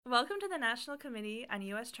Welcome to the National Committee on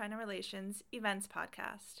U.S.-China Relations Events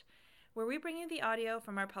podcast, where we bring you the audio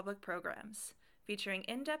from our public programs, featuring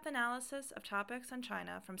in-depth analysis of topics on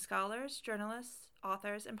China from scholars, journalists,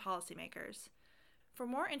 authors, and policymakers. For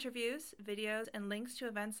more interviews, videos, and links to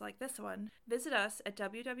events like this one, visit us at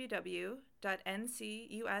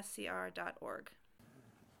www.ncuscr.org.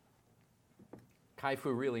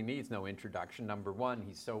 Kai-Fu really needs no introduction. Number one,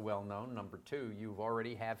 he's so well known. Number two, you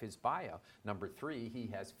already have his bio. Number three, he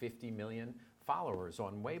has 50 million followers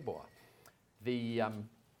on Weibo.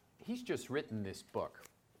 He's just written this book,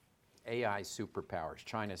 AI Superpowers,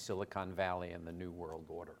 China, Silicon Valley, and the New World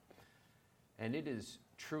Order. And it is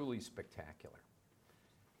truly spectacular.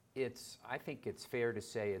 I think it's fair to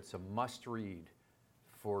say it's a must-read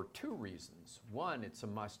for two reasons. One, it's a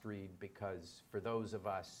must-read because for those of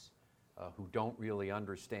us who don't really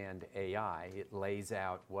understand AI, it lays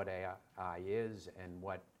out what AI is and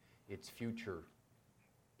what its future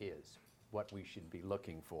is, what we should be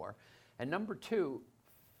looking for. And number two,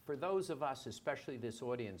 for those of us, especially this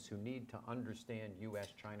audience, who need to understand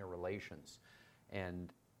U.S.-China relations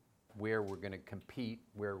and where we're going to compete,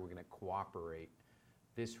 where we're going to cooperate,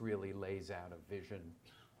 this really lays out a vision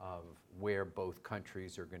of where both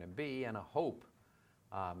countries are going to be and a hope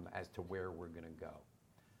as to where we're going to go.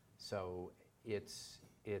 So it's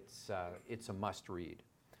a must-read.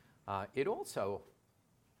 It also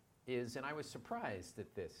is, and I was surprised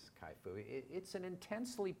at this, Kai-Fu, it's an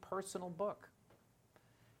intensely personal book.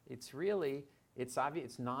 It's obvious,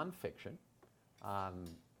 it's nonfiction,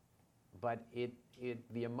 but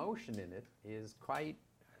the emotion in it is quite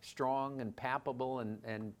strong and palpable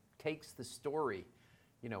and takes the story,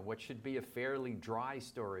 what should be a fairly dry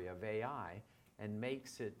story of AI, and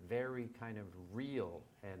makes it very kind of real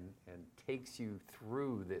and takes you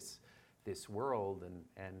through this world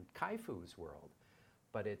and Kai-Fu's world.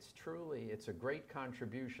 But it's a great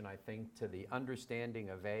contribution, I think, to the understanding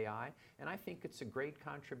of AI, and I think it's a great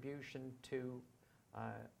contribution to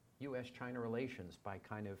U.S.-China relations by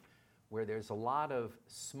kind of where there's a lot of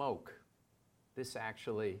smoke, this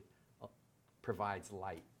actually provides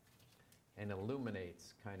light and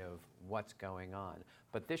illuminates kind of what's going on.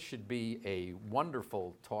 But this should be a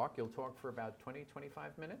wonderful talk. You'll talk for about 20,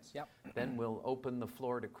 25 minutes. Yep. Then we'll open the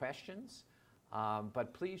floor to questions.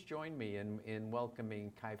 But please join me in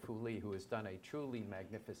welcoming Kai-Fu Lee, who has done a truly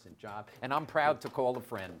magnificent job. And I'm proud to call a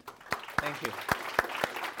friend. Thank you.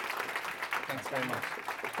 Thanks very much.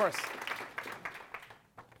 Of course.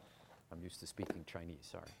 I'm used to speaking Chinese,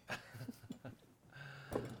 sorry.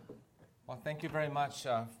 Well, thank you very much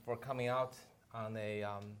for coming out on a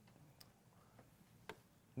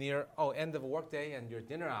end of a workday and your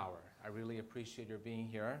dinner hour. I really appreciate your being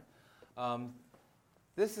here.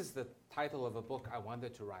 This is the title of a book I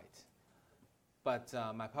wanted to write. But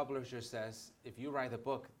my publisher says, if you write a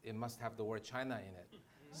book, it must have the word China in it.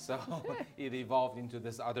 So it evolved into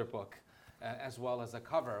this other book, as well as a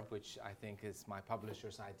cover, which I think is my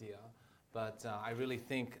publisher's idea. But I really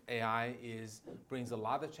think AI brings a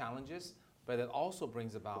lot of challenges, but it also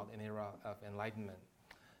brings about an era of enlightenment.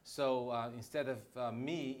 So instead of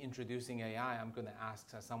me introducing AI, I'm going to ask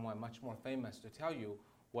someone much more famous to tell you,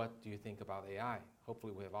 what do you think about AI?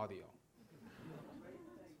 Hopefully we have audio.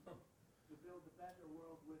 To build a better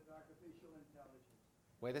world with artificial intelligence.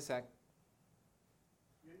 Wait a sec.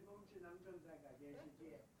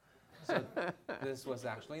 So this was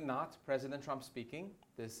actually not President Trump speaking.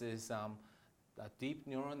 This is a deep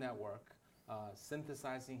neural network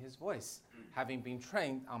synthesizing his voice, having been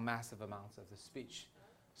trained on massive amounts of the speech.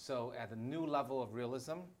 So at a new level of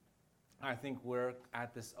realism, I think we're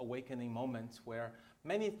at this awakening moment where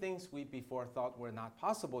many things we before thought were not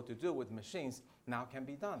possible to do with machines now can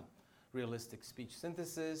be done. Realistic speech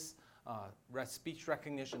synthesis, speech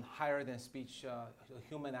recognition higher than speech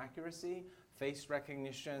human accuracy, face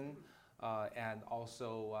recognition, and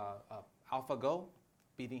also AlphaGo,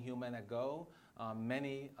 beating human at Go,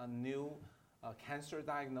 many new cancer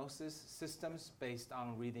diagnosis systems based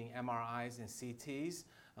on reading MRIs and CTs.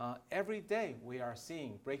 Every day we are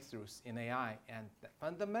seeing breakthroughs in AI, and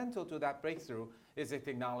fundamental to that breakthrough is a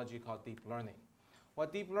technology called deep learning.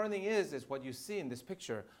 What deep learning is what you see in this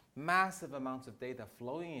picture, massive amounts of data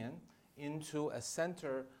flowing into a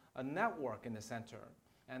center, a network in the center.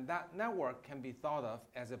 And that network can be thought of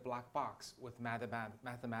as a black box with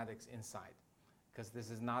mathematics inside, because this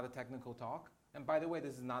is not a technical talk. And by the way,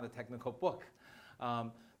 this is not a technical book.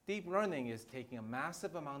 Deep learning is taking a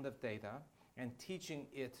massive amount of data and teaching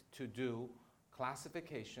it to do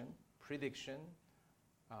classification, prediction,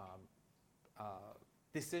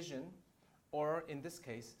 decision, or in this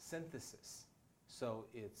case, synthesis. So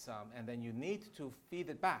it's, and then you need to feed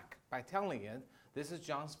it back by telling it this is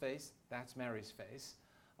John's face, that's Mary's face.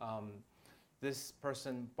 This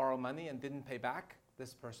person borrowed money and didn't pay back,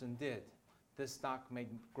 this person did. This stock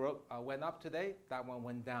went up today, that one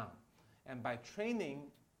went down. And by training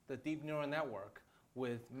the deep neural network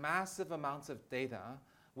with massive amounts of data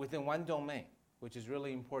within one domain, which is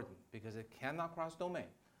really important because it cannot cross domain.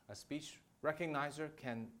 A speech recognizer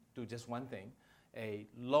can do just one thing. A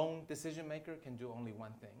loan decision maker can do only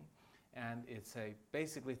one thing. And it's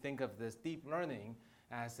basically think of this deep learning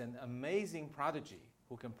as an amazing prodigy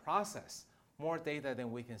who can process more data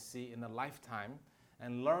than we can see in a lifetime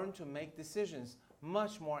and learn to make decisions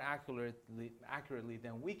much more accurately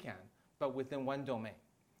than we can, but within one domain.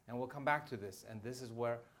 And we'll come back to this, and this is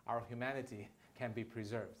where our humanity can be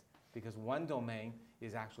preserved, because one domain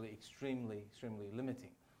is actually extremely, extremely limiting.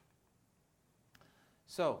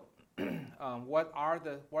 So, what are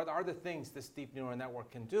the things this deep neural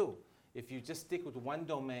network can do? If you just stick with one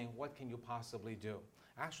domain, what can you possibly do?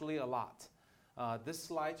 Actually, a lot. This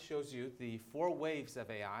slide shows you the 4 waves of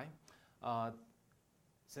AI.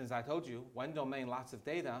 Since I told you, one domain, lots of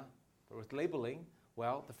data, but with labeling,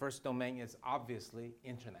 well, the first domain is obviously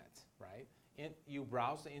internet, right? You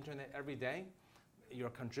browse the internet every day, you're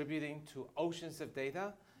contributing to oceans of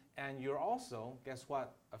data, and you're also, guess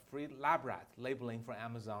what, a free lab rat labeling for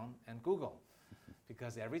Amazon and Google.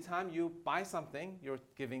 Because every time you buy something, you're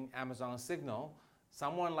giving Amazon a signal.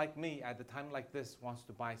 Someone like me at a time like this wants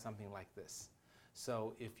to buy something like this.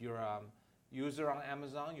 So if you're a user on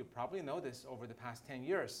Amazon, you probably noticed over the past 10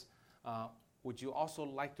 years, would you also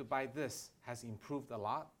like to buy this has improved a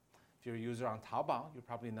lot. If you're a user on Taobao, you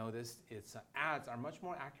probably noticed its ads are much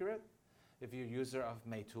more accurate. If you're a user of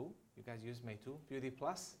Meitu, you guys use Meitu, Beauty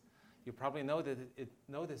Plus, you probably know that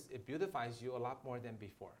notice it beautifies you a lot more than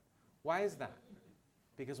before. Why is that?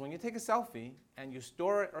 Because when you take a selfie and you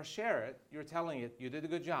store it or share it, you're telling it you did a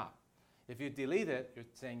good job. If you delete it, you're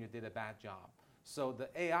saying you did a bad job. So the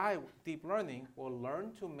AI deep learning will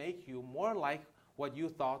learn to make you more like what you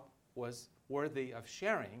thought was worthy of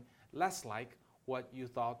sharing, less like what you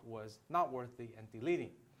thought was not worthy and deleting.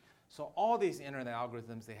 So all these internet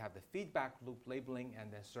algorithms, they have the feedback loop labeling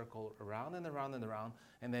and then circle around and around and around,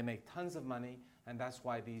 and they make tons of money, and that's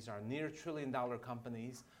why these are near trillion-dollar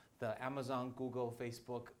companies, the Amazon, Google,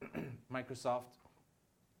 Facebook, Microsoft,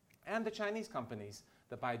 and the Chinese companies,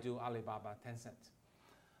 the Baidu, Alibaba, Tencent.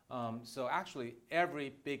 So actually,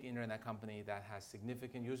 every big internet company that has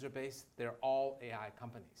significant user base, they're all AI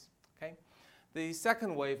companies, okay? The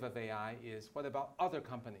second wave of AI is, what about other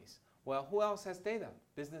companies? Well, who else has data?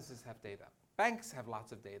 Businesses have data. Banks have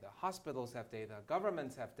lots of data. Hospitals have data.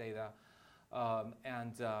 Governments have data.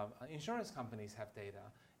 And insurance companies have data.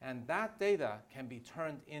 And that data can be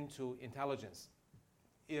turned into intelligence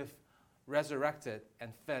if resurrected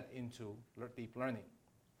and fed into deep learning.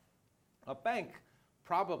 A bank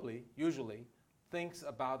probably, usually, thinks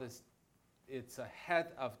about its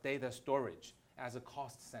head of data storage as a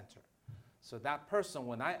cost center. So that person,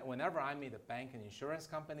 whenever I meet a bank and insurance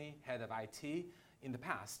company, head of IT, in the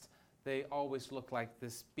past, they always look like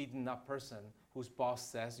this beaten up person whose boss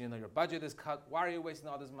says, you know, your budget is cut, why are you wasting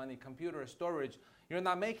all this money, computer storage, you're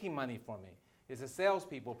not making money for me. It's the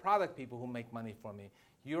salespeople, product people who make money for me.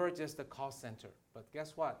 You're just a cost center. But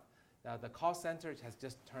guess what? The cost center has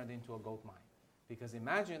just turned into a gold mine. Because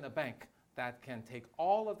imagine a bank that can take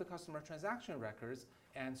all of the customer transaction records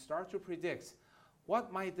and start to predict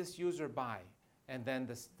what might this user buy, and then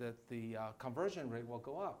the conversion rate will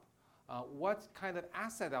go up. What kind of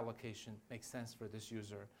asset allocation makes sense for this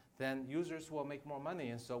user? Then users will make more money,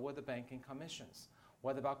 and so will the banking commissions.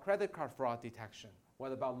 What about credit card fraud detection?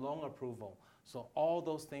 What about loan approval? So all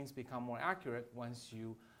those things become more accurate once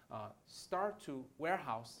you start to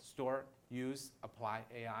warehouse, store, use, apply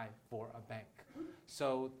AI for a bank.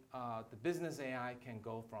 So the business AI can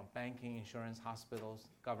go from banking, insurance, hospitals,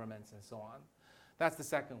 governments, and so on. That's the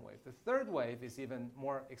second wave. The third wave is even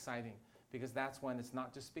more exciting because that's when it's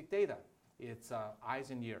not just big data. It's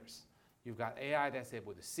eyes and ears. You've got AI that's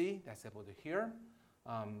able to see, that's able to hear.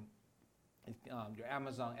 Your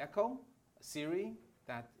Amazon Echo, Siri,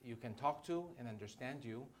 that you can talk to and understand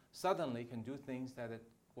you, suddenly can do things that it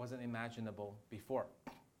wasn't imaginable before.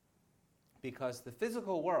 Because the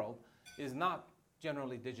physical world is not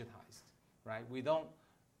generally digitized, right? We don't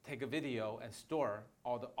take a video and store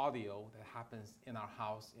all the audio that happens in our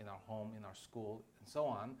house, in our home, in our school, and so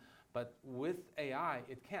on. But with AI,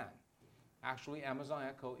 it can. Actually, Amazon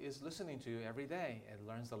Echo is listening to you every day. It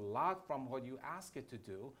learns a lot from what you ask it to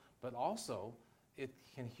do, but also it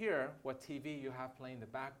can hear what TV you have playing in the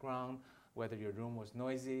background, whether your room was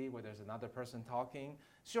noisy, whether there's another person talking.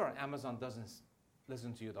 Sure, Amazon doesn't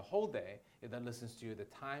listen to you the whole day. It then listens to you the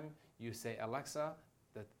time You say, Alexa,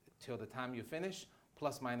 till the time you finish,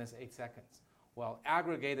 plus minus 8 seconds. Well,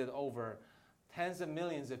 aggregated over tens of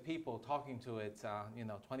millions of people talking to it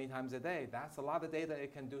 20 times a day, that's a lot of data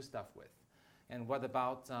it can do stuff with. And what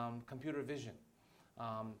about computer vision?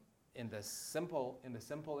 In the simple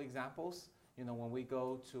examples, when we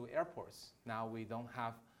go to airports, now we don't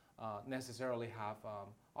have necessarily have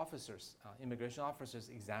officers, immigration officers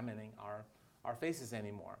examining our faces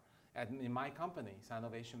anymore. In my company,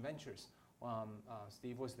 Sinovation Ventures,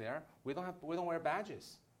 Steve was there. We don't wear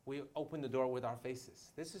badges. We open the door with our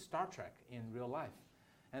faces. This is Star Trek in real life.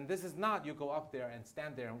 And this is not you go up there and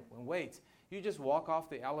stand there and wait. You just walk off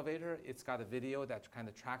the elevator. It's got a video that kind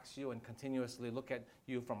of tracks you and continuously look at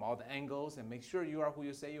you from all the angles and make sure you are who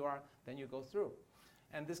you say you are, then you go through.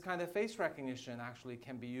 And this kind of face recognition actually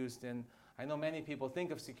can be used in, I know many people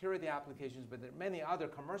think of security applications, but there are many other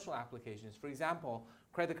commercial applications. For example,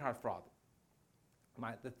 credit card fraud.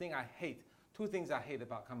 Two things I hate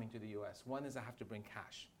about coming to the US. One is I have to bring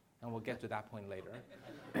cash, and we'll get to that point later.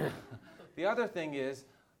 The other thing is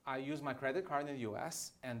I use my credit card in the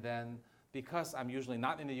US, and then because I'm usually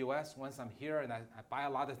not in the US, once I'm here and I buy a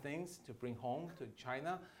lot of things to bring home to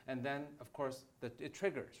China, and then of course it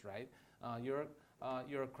triggers, right?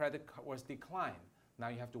 Your credit card was declined. Now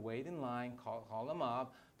you have to wait in line, call them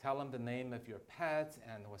up, tell them the name of your pet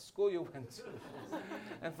and what school you went to,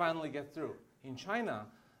 and finally get through. In China,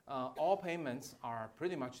 all payments are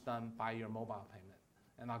pretty much done by your mobile payment,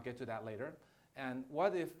 and I'll get to that later. And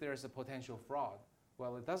what if there's a potential fraud?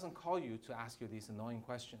 Well, it doesn't call you to ask you these annoying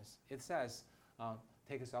questions. It says,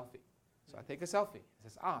 take a selfie. So I take a selfie.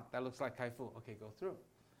 It says, that looks like Kai-Fu. Okay, go through.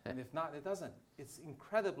 And if not, it doesn't. It's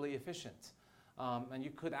incredibly efficient. And you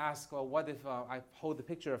could ask, well, what if I hold the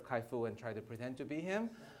picture of Kai-Fu and try to pretend to be him?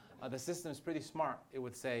 The system is pretty smart. It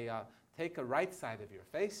would say, take a right side of your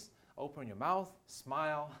face, open your mouth,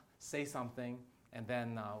 smile, say something, and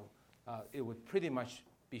then it would pretty much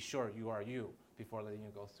be sure you are you before letting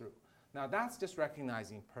you go through. Now that's just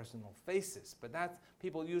recognizing personal faces, but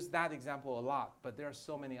people use that example a lot, but there are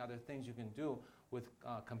so many other things you can do with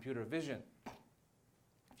computer vision.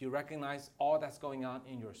 If you recognize all that's going on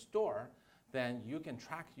in your store, then you can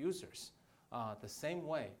track users the same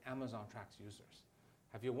way Amazon tracks users.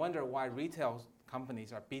 Have you wondered why retail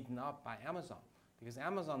companies are beaten up by Amazon? Because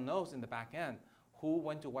Amazon knows in the back end who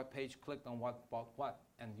went to what page, clicked on what, bought what,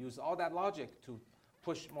 and use all that logic to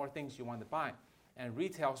push more things you want to buy. And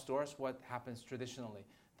retail stores, what happens traditionally?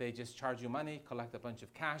 They just charge you money, collect a bunch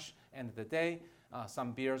of cash, end of the day,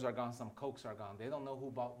 some beers are gone, some Cokes are gone. They don't know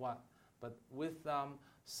who bought what. But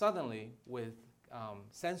suddenly with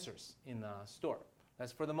sensors in the store,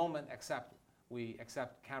 let's for the moment we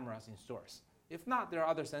accept cameras in stores. If not, there are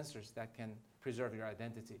other sensors that can preserve your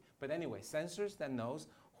identity. But anyway, sensors that knows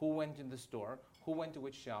who went in the store, who went to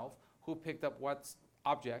which shelf, who picked up what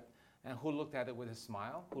object, and who looked at it with a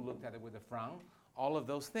smile, who looked at it with a frown. All of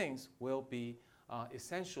those things will be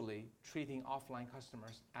essentially treating offline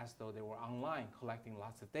customers as though they were online, collecting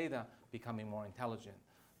lots of data, becoming more intelligent.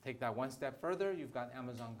 Take that one step further, you've got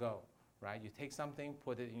Amazon Go, right? You take something,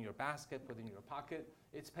 put it in your basket, put it in your pocket,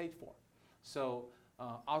 it's paid for. So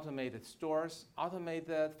automated stores,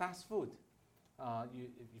 automated fast food.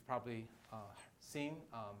 You've probably seen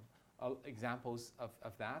examples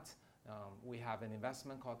of that. We have an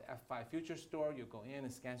investment called F5 Future Store. You go in,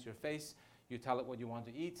 it scans your face, you tell it what you want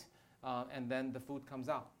to eat, and then the food comes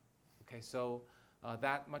out. Okay, so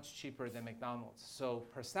that much cheaper than McDonald's. So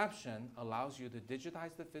perception allows you to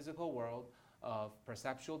digitize the physical world of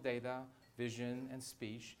perceptual data, vision, and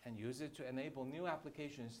speech, and use it to enable new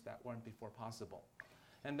applications that weren't before possible.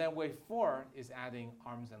 And then wave 4 is adding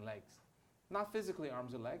arms and legs. Not physically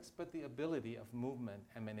arms and legs, but the ability of movement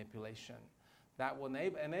and manipulation. That will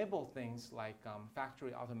enable things like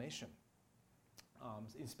factory automation,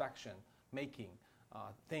 inspection, making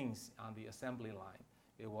things on the assembly line.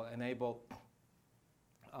 It will enable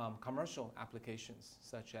commercial applications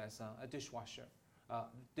such as a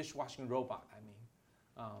dishwashing robot, I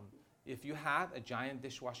mean. If you had a giant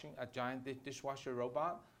dishwasher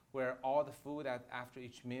robot where all the food after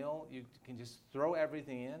each meal, you can just throw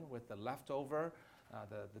everything in with the leftover,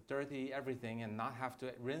 the dirty everything, and not have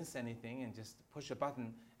to rinse anything and just push a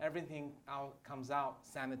button. Everything comes out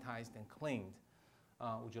sanitized and cleaned.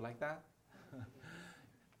 Would you like that?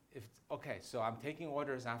 Okay, so I'm taking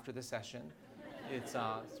orders after the session. It's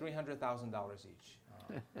 $300,000 each.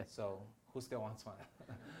 So who still wants one?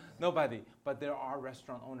 Nobody, but there are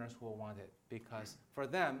restaurant owners who will want it because for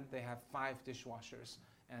them, they have 5 dishwashers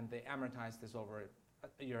and they amortize this over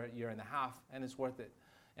a year and a half, and it's worth it.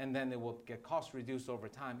 And then it will get cost reduced over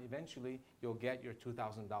time. Eventually, you'll get your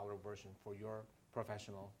 $2,000 version for your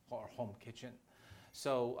professional or home kitchen.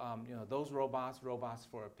 So those robots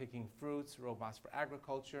for picking fruits, robots for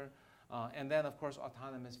agriculture, and then of course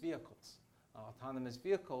autonomous vehicles. Autonomous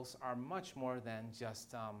vehicles are much more than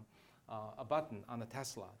just a button on a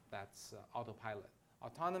Tesla that's autopilot.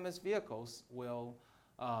 Autonomous vehicles will,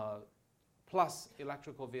 plus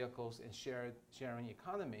electrical vehicles and sharing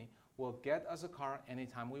economy, will get us a car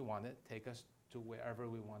anytime we want it, take us to wherever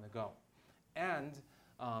we want to go. And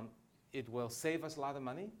it will save us a lot of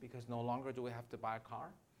money because no longer do we have to buy a car.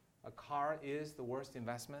 A car is the worst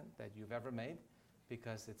investment that you've ever made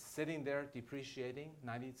because it's sitting there depreciating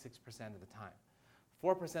 96% of the time.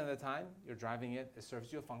 4% of the time you're driving it, it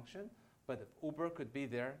serves you a function, but if Uber could be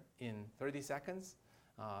there in 30 seconds,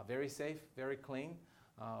 very safe, very clean,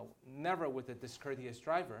 never with a discourteous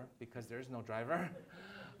driver because there's no driver,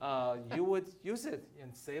 you would use it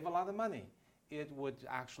and save a lot of money. It would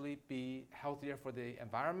actually be healthier for the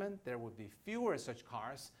environment. There would be fewer such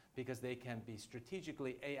cars because they can be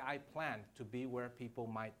strategically AI planned to be where people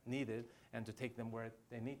might need it and to take them where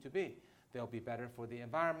they need to be. They'll be better for the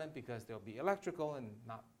environment because they'll be electrical and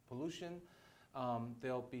not pollution.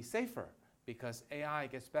 They'll be safer because AI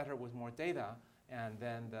gets better with more data, and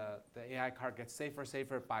then the AI car gets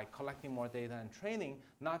safer by collecting more data and training,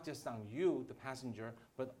 not just on you, the passenger,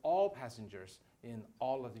 but all passengers in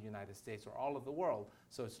all of the United States or all of the world.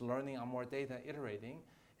 So it's learning on more data, iterating,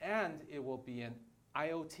 and it will be an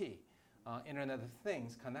IoT, Internet of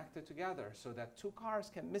Things, connected together so that two cars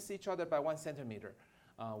can miss each other by 1 centimeter.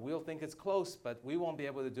 We'll think it's close, but we won't be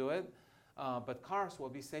able to do it. But cars will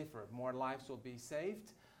be safer, more lives will be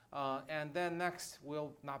saved, and then next,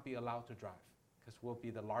 we'll not be allowed to drive because we'll be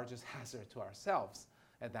the largest hazard to ourselves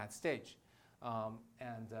at that stage.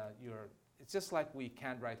 It's just like we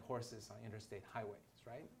can't ride horses on interstate highways,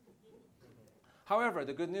 right? However,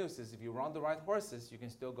 the good news is if you want to ride horses, you can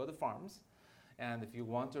still go to farms. And if you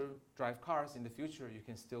want to drive cars in the future, you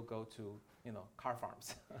can still go to, car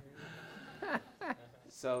farms.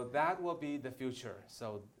 So that will be the future.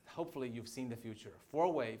 So hopefully you've seen the future.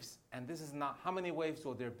 4 waves, and this is not, how many waves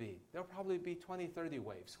will there be? There'll probably be 20, 30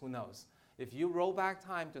 waves, who knows? If you roll back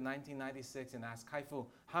time to 1996 and ask Kai-Fu,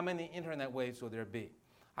 how many internet waves will there be?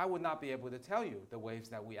 I would not be able to tell you the waves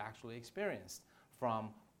that we actually experienced from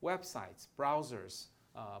websites, browsers,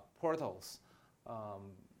 portals,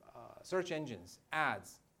 search engines,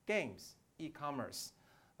 ads, games, e-commerce,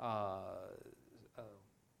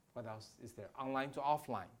 what else is there? Online to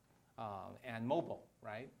offline, and mobile,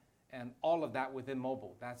 right? And all of that within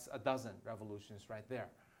mobile. That's a dozen revolutions right there.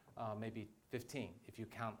 Maybe 15 if you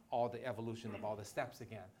count all the evolution of all the steps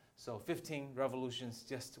again. So 15 revolutions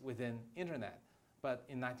just within internet. But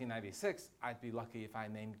in 1996, I'd be lucky if I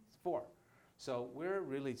named 4. So we're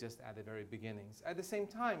really just at the very beginnings. At the same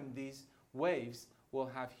time, these waves will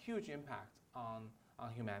have huge impact on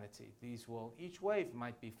humanity. Each wave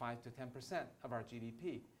might be 5 to 10% of our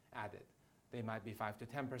GDP added. They might be 5 to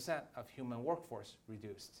 10% of human workforce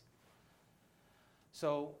reduced.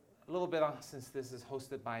 So a little bit since this is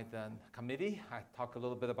hosted by the committee, I talk a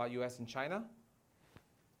little bit about US and China.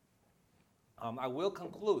 I will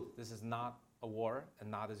conclude this is not a war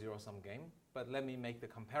and not a zero-sum game, but let me make the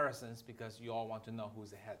comparisons because you all want to know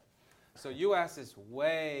who's ahead. So US is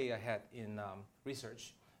way ahead in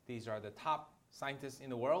research. These are the top scientists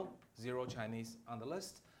in the world, 0 Chinese on the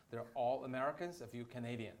list. They're all Americans, a few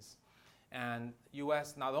Canadians. And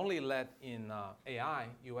US not only led in AI,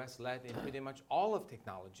 US led in pretty much all of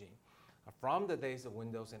technology. From the days of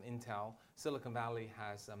Windows and Intel, Silicon Valley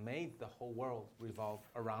has made the whole world revolve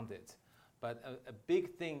around it. But a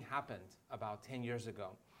big thing happened about 10 years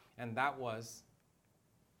ago, and that was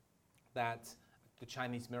the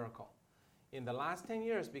Chinese miracle. In the last 10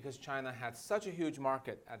 years, because China had such a huge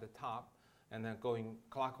market at the top and then going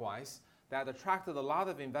clockwise, that attracted a lot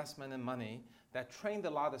of investment and money, that trained a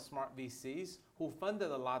lot of smart VCs, who funded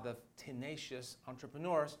a lot of tenacious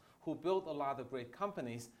entrepreneurs, who built a lot of great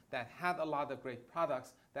companies that had a lot of great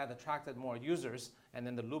products that attracted more users, and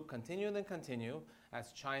then the loop continued and continued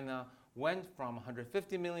as China went from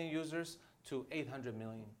 150 million users to 800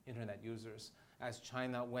 million internet users, as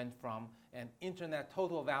China went from an internet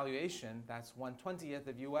total valuation that's 1/20th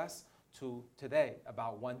of US to today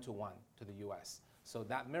about 1-to-1 to the US. So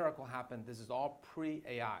that miracle happened. This is all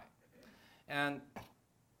pre-AI. And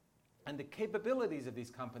the capabilities of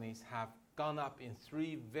these companies have gone up in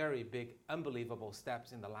 3 very big, unbelievable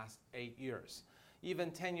steps in the last 8 years.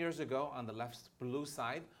 Even 10 years ago, on the left blue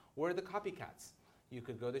side, were the copycats. You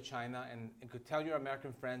could go to China and could tell your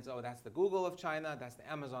American friends, oh, that's the Google of China, that's the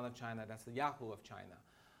Amazon of China, that's the Yahoo of China.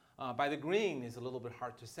 By the green is a little bit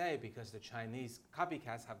hard to say because the Chinese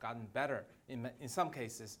copycats have gotten better in some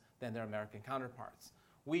cases than their American counterparts.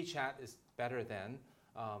 WeChat is better than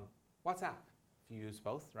WhatsApp, if you use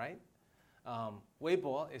both, right?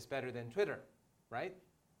 Weibo is better than Twitter, right?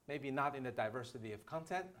 Maybe not in the diversity of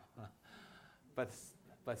content,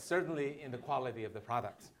 but certainly in the quality of the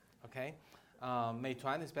product, okay?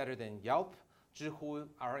 Meituan is better than Yelp. Zhihu,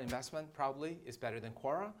 our investment, proudly, is better than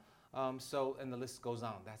Quora. And the list goes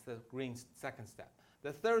on. That's the green second step.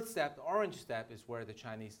 The third step, the orange step, is where the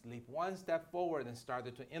Chinese leap one step forward and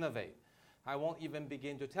started to innovate. I won't even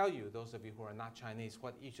begin to tell you, those of you who are not Chinese,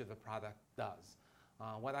 what each of the product does.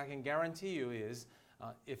 What I can guarantee you is,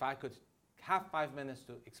 if I could have 5 minutes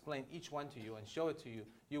to explain each one to you and show it to you,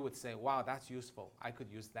 you would say, wow, that's useful. I could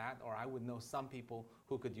use that, or I would know some people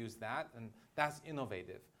who could use that, and that's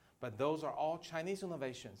innovative. But those are all Chinese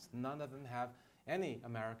innovations. None of them have any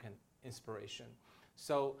American inspiration.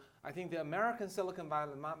 So I think the American Silicon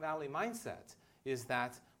Valley mindset is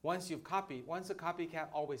that once a copycat,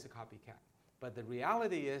 always a copycat. But the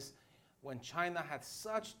reality is, when China had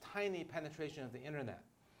such tiny penetration of the internet,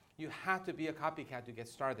 you had to be a copycat to get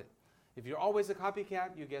started. If you're always a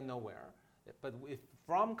copycat, you get nowhere. But if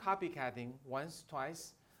from copycatting once,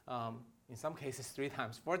 twice, in some cases 3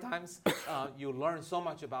 times, 4 times, you learn so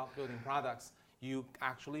much about building products, you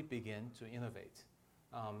actually begin to innovate.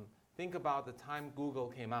 Think about the time Google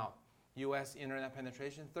came out. US internet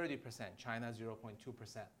penetration, 30%, China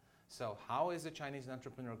 0.2%. So how is a Chinese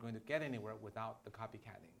entrepreneur going to get anywhere without the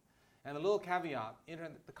copycatting? And a little caveat,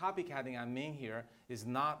 the copycatting I mean here is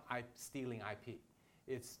not stealing IP.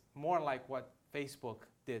 It's more like what Facebook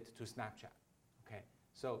did to Snapchat, okay?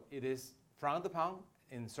 So it is frowned upon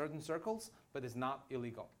in certain circles, but it's not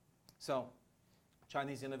illegal. So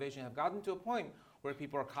Chinese innovation have gotten to a point where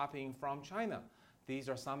people are copying from China. These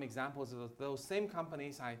are some examples of those same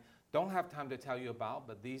companies I don't have time to tell you about,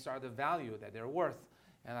 but these are the value that they're worth.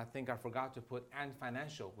 And I think I forgot to put Ant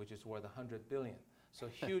Financial, which is worth $100 billion. So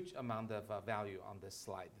huge amount of value on this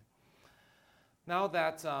slide. Now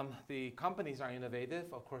that the companies are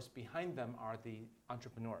innovative, of course, behind them are the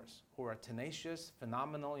entrepreneurs who are tenacious,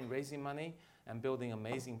 phenomenal in raising money and building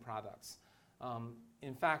amazing products.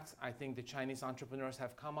 In fact, I think the Chinese entrepreneurs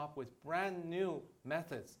have come up with brand new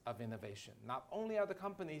methods of innovation. Not only are the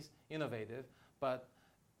companies innovative, but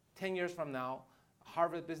 10 years from now,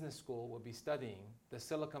 Harvard Business School will be studying the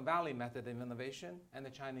Silicon Valley method of innovation and the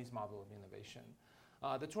Chinese model of innovation.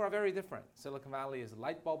 The two are very different. Silicon Valley is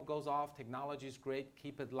light bulb goes off, technology is great,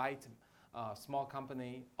 keep it light, small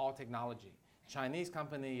company, all technology. Chinese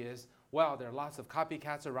company is, well, there are lots of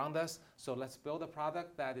copycats around us, so let's build a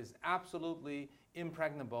product that is absolutely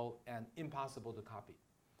impregnable and impossible to copy.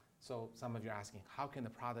 So some of you are asking, how can the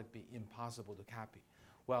product be impossible to copy?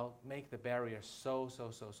 Well, make the barrier so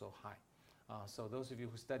high. So those of you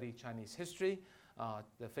who study Chinese history,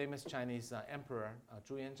 the famous Chinese emperor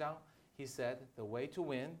Zhu Yanzhang, he said the way to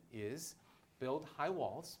win is build high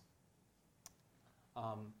walls,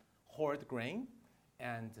 hoard grain,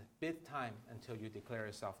 and bid time until you declare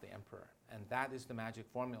yourself the emperor. And that is the magic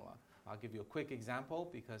formula. I'll give you a quick example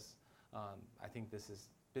because I think this is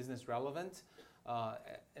business relevant.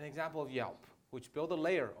 An example of Yelp, which built a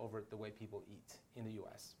layer over the way people eat in the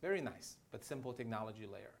US. Very nice, but simple technology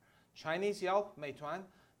layer. Chinese Yelp, Meituan,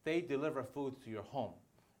 they deliver food to your home.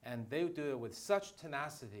 And they do it with such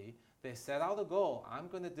tenacity, they set out a goal. I'm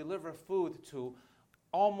going to deliver food to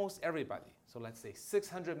almost everybody. So let's say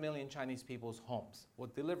 600 million Chinese people's homes will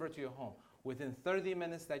deliver to your home within 30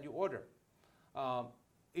 minutes that you order,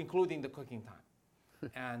 including the cooking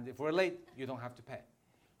time. And if we're late, you don't have to pay.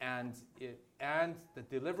 And the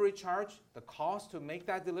delivery charge, the cost to make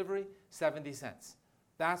that delivery, 70 cents.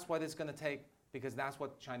 That's what it's going to take because that's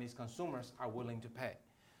what Chinese consumers are willing to pay.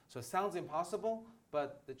 So it sounds impossible,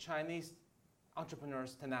 but the Chinese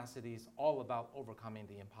entrepreneurs' tenacity is all about overcoming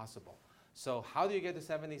the impossible. So how do you get to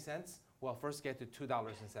 70 cents? Well, first get to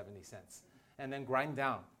 $2.70 and then grind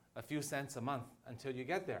down a few cents a month until you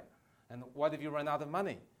get there. And what if you run out of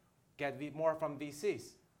money? Get more from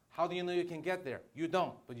VCs. How do you know you can get there? You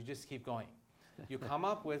don't, but you just keep going. You come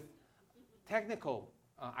up with technical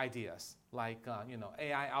ideas like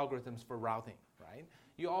AI algorithms for routing, right?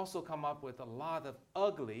 You also come up with a lot of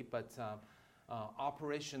ugly but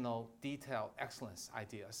operational detail excellence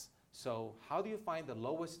ideas. So how do you find the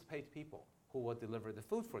lowest paid people who will deliver the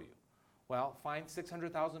food for you? Well, find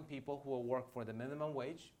 600,000 people who will work for the minimum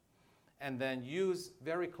wage and then use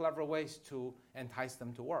very clever ways to entice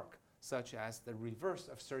them to work, such as the reverse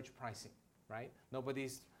of surge pricing, right?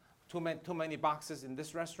 Nobody's too many boxes in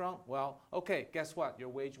this restaurant. Well, okay, guess what? Your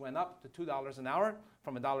wage went up to $2 an hour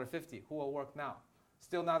from $1.50. Who will work now?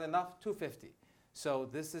 Still not enough, $2.50. So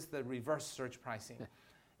this is the reverse surge pricing.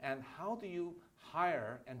 And how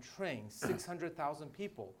hire and train 600,000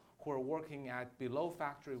 people who are working at below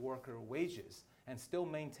factory worker wages and still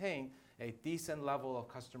maintain a decent level of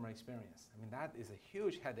customer experience. I mean, that is a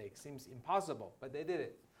huge headache. Seems impossible, but they did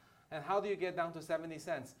it. And how do you get down to 70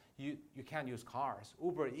 cents? You can't use cars.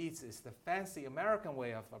 Uber Eats is the fancy American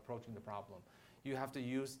way of approaching the problem. You have to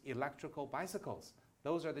use electrical bicycles.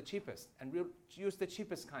 Those are the cheapest. And use the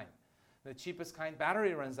cheapest kind. The cheapest kind,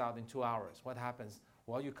 battery runs out in 2 hours. What happens?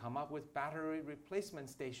 Well, you come up with battery replacement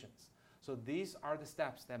stations. So these are the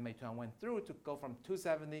steps that Meituan went through to go from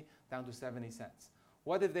 270 down to 70 cents.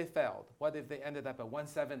 What if they failed? What if they ended up at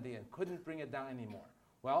 170 and couldn't bring it down anymore?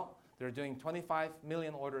 Well, they're doing 25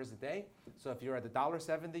 million orders a day. So if you're at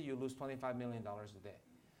 $1.70, you lose $25 million a day.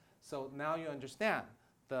 So now you understand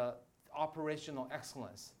the operational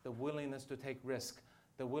excellence, the willingness to take risk,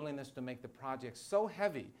 the willingness to make the project so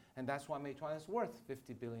heavy, and that's why Meituan is worth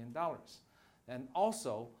 $50 billion. And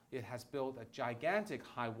also, it has built a gigantic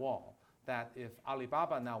high wall that if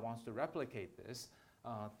Alibaba now wants to replicate this,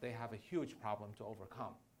 they have a huge problem to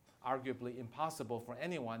overcome. Arguably impossible for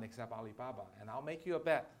anyone except Alibaba. And I'll make you a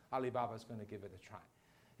bet Alibaba is going to give it a try.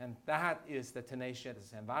 And that is the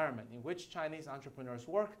tenacious environment in which Chinese entrepreneurs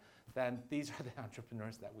work. Then these are the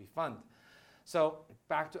entrepreneurs that we fund. So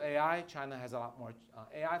back to AI, China has a lot more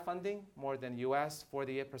AI funding, more than US,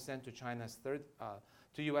 48% to China's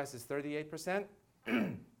to US is 38%.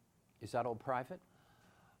 Is that all private?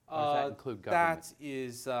 Or does that include government? That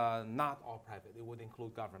is not all private. It would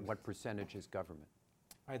include government. What percentage is government?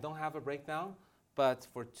 I don't have a breakdown, but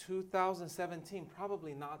for 2017,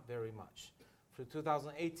 probably not very much. For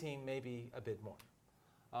 2018, maybe a bit more.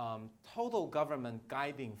 Total government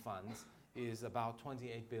guiding funds is about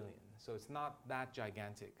 28 billion, so it's not that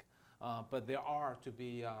gigantic. But there are, to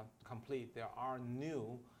be complete, there are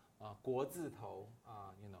new 国字头,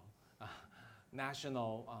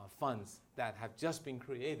 national funds that have just been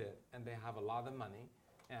created, and they have a lot of money,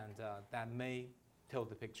 and that may tilt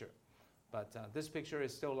the picture. But this picture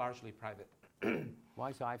is still largely private.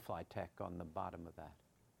 Why is iFlyTech on the bottom of that?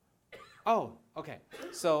 Oh, okay.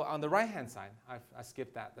 So on the right-hand side, I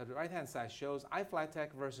skipped that. The right-hand side shows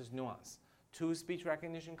iFlyTech versus Nuance. Two speech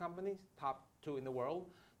recognition companies, top two in the world.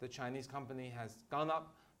 The Chinese company has gone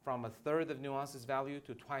up from 1/3 of Nuance's value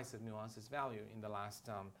to twice of Nuance's value in the last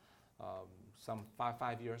some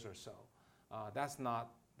five years or so.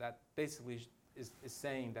 That basically is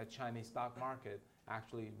saying that Chinese stock market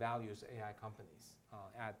actually values AI companies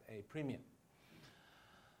at a premium.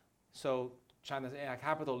 So China's AI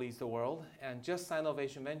capital leads the world, and just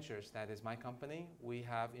Sinovation Ventures, that is my company, we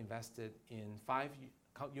have invested in 5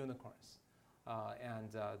 unicorns,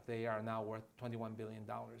 and they are now worth $21 billion.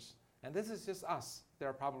 And this is just us. There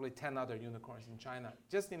are probably 10 other unicorns in China,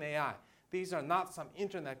 just in AI. These are not some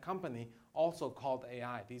internet company also called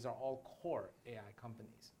AI. These are all core AI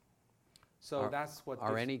companies. So that's what.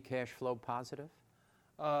 Are any cash flow positive?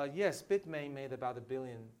 Yes, Bitmain made about $1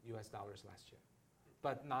 billion last year,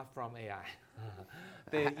 but not from AI.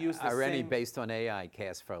 They use the Are any based on AI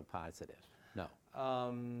cash flow positive? No.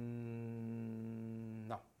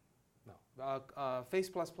 No. Face++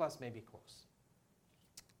 may be close.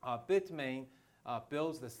 Bitmain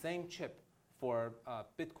builds the same chip for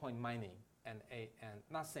Bitcoin mining and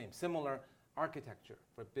not similar architecture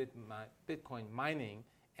for Bitcoin mining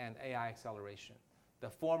and AI acceleration. The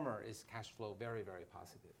former is cash flow very, very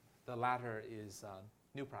positive. The latter is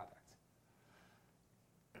new product.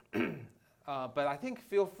 But I think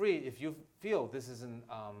feel free, if you feel this is an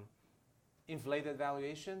inflated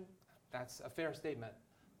valuation, that's a fair statement.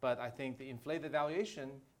 But I think the inflated valuation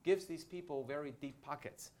gives these people very deep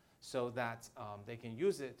pockets so that they can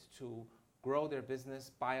use it to grow their business,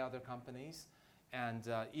 buy other companies, and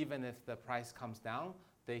even if the price comes down,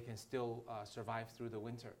 they can still survive through the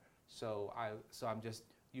winter. So I'm just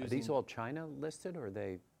using. Are these all China listed, or are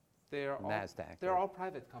they NASDAQ? They're all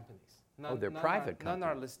private companies. They're private companies. None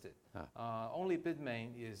are listed. Huh. Only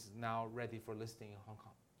Bitmain is now ready for listing in Hong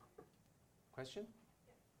Kong. Question?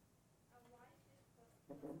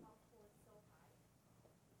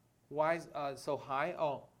 Why is so high?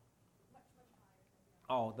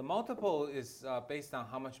 Oh, the multiple is based on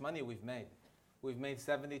how much money we've made. We've made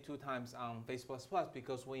 72 times on Face++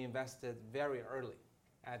 because we invested very early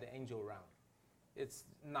at the angel round. It's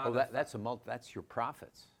not. Oh, that's your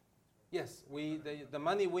profits. Yes, the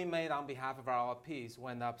money we made on behalf of our LPs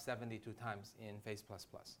went up 72 times in Face++,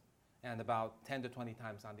 and about 10 to 20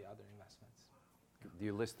 times on the other investments. Do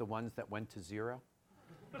you list the ones that went to zero?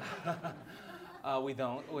 We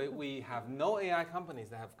don't. We have no AI companies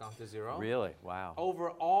that have gone to zero. Really? Wow.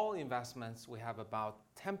 Over all investments, we have about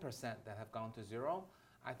 10% that have gone to zero.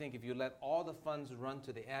 I think if you let all the funds run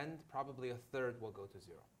to the end, probably a third will go to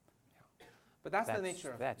zero. Yeah. But that's the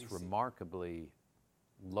nature of That's VC. remarkably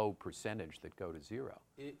low percentage that go to zero.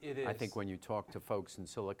 It is. I think when you talk to folks in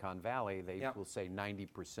Silicon Valley, they will say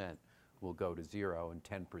 90% will go to zero and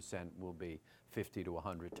 10% will be 50 to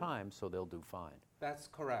 100 times, so they'll do fine. That's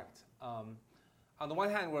correct. On the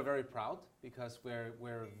one hand, we're very proud because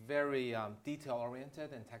we're very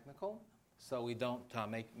detail-oriented and technical, so we don't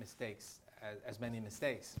make mistakes, as many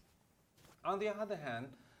mistakes. On the other hand,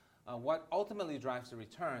 what ultimately drives the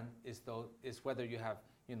return is whether you have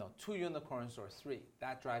 2 unicorns or 3.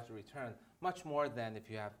 That drives the return much more than if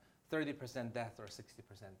you have 30% death or 60%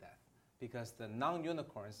 death, because the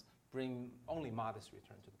non-unicorns bring only modest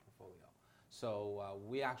return to the portfolio. So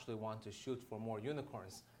we actually want to shoot for more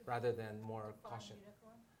unicorns rather than more caution.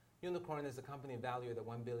 Unicorn is a company valued at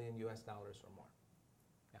 $1 billion US or more.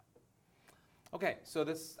 Yeah. Okay, so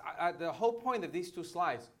the whole point of these 2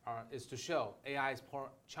 slides is to show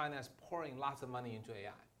China is pouring lots of money into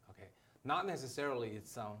AI. Okay, not necessarily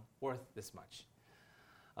it's worth this much.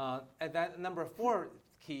 And that number 4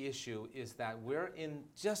 key issue is that we're in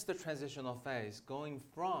just the transitional phase, going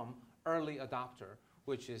from early adopter,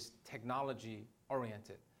 which is technology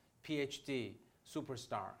oriented, Ph.D,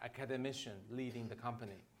 superstar, academician leading the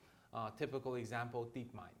company. Typical example,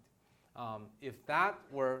 DeepMind. If that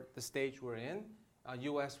were the stage we're in,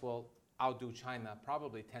 US will outdo China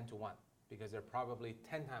probably 10 to 1, because there are probably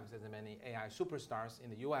 10 times as many AI superstars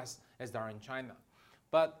in the US as there are in China.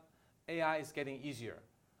 But AI is getting easier.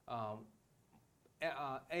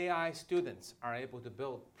 AI students are able to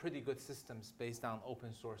build pretty good systems based on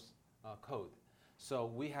open source code. So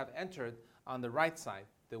we have entered on the right side,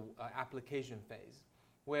 the application phase,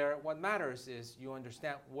 where what matters is you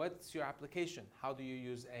understand what's your application, how do you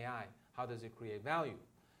use AI, how does it create value.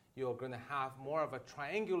 You're going to have more of a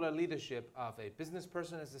triangular leadership of a business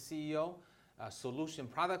person as the CEO, a solution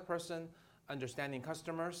product person, understanding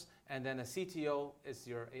customers, and then a CTO is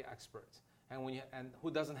your expert. And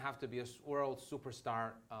who doesn't have to be a world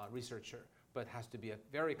superstar researcher, but has to be a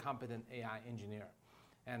very competent AI engineer.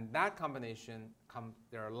 And that combination,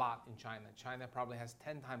 there are a lot in China. China probably has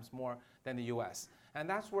 10 times more than the US. And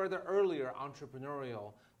that's where the earlier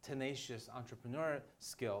entrepreneurial, tenacious entrepreneur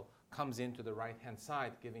skill comes into the right-hand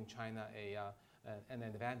side, giving China an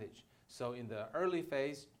advantage. So in the early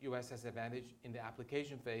phase, US has an advantage. In the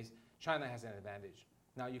application phase, China has an advantage.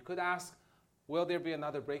 Now you could ask, will there be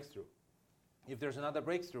another breakthrough? If there's another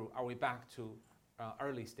breakthrough, are we back to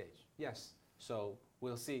early stage? Yes. So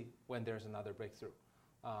we'll see when there's another breakthrough.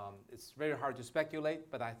 It's very hard to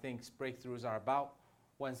speculate, but I think breakthroughs are about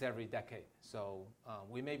once every decade. So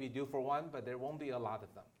we may be due for one, but there won't be a lot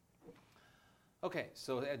of them. Okay,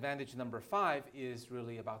 so advantage number 5 is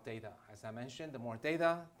really about data. As I mentioned, the more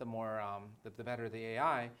data, the better the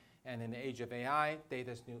AI. And in the age of AI,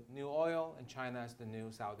 data is new oil, and China is the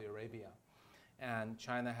new Saudi Arabia. And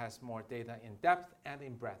China has more data in depth and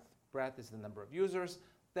in breadth. Breadth is the number of users.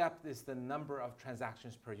 Depth is the number of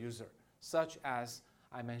transactions per user, such as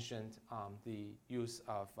I mentioned the use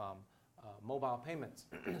of mobile payments,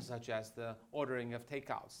 such as the ordering of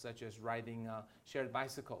takeouts, such as riding shared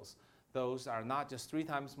bicycles. Those are not just 3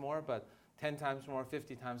 times more, but 10 times more,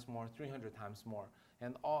 50 times more, 300 times more.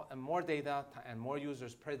 And more data and more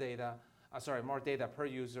users per data, more data per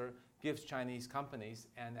user gives Chinese companies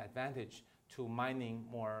an advantage to mining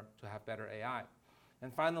more to have better AI.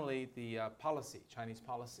 And finally, the Chinese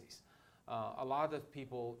policies. A lot of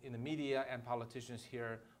people in the media and politicians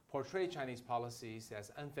here portray Chinese policies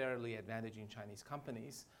as unfairly advantaging Chinese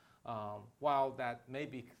companies. While that may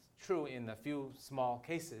be true in a few small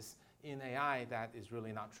cases, in AI that is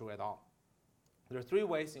really not true at all. There are 3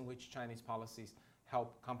 ways in which Chinese policies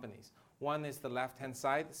help companies. One is the left-hand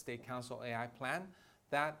side, the State Council AI plan.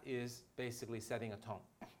 That is basically setting a tone.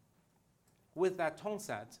 With that tone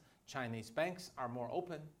set, Chinese banks are more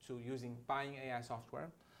open to buying AI software.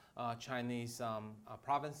 Chinese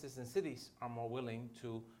provinces and cities are more willing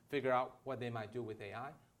to figure out what they might do with AI.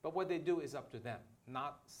 But what they do is up to them,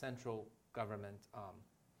 not central government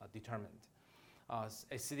determined.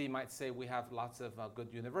 A city might say, we have lots of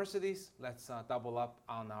good universities, let's double up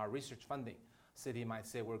on our research funding. A city might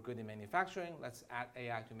say, we're good in manufacturing, let's add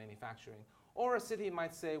AI to manufacturing. Or a city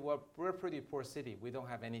might say, well, we're a pretty poor city, we don't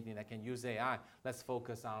have anything that can use AI, let's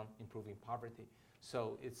focus on improving poverty.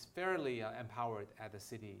 So it's fairly empowered at the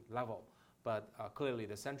city level, but clearly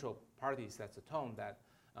the central party sets a tone that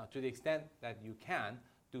to the extent that you can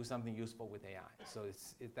do something useful with AI. So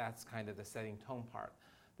that's kind of the setting tone part.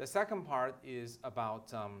 The second part is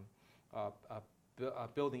about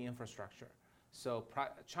building infrastructure. So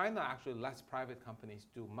China actually lets private companies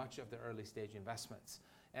do much of the early stage investments.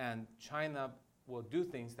 And China will do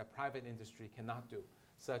things that private industry cannot do,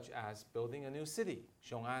 such as building a new city,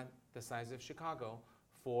 Xiong'an, the size of Chicago,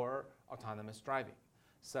 for autonomous driving,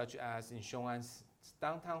 such as in Xiong'an's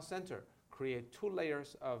downtown center, create 2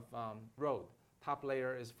 layers of road. Top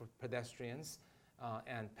layer is for pedestrians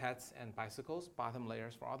and pets and bicycles, bottom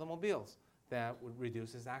layers for automobiles. That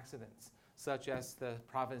reduces accidents, such as the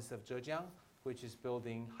province of Zhejiang, which is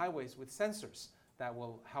building highways with sensors that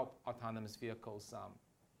will help autonomous vehicles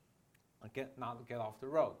not get off the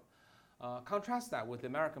road. Contrast that with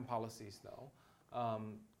American policies, though.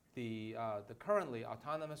 The currently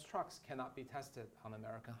autonomous trucks cannot be tested on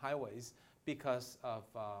American highways because of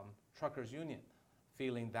truckers' union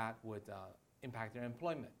feeling that would impact their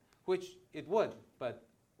employment, which it would, but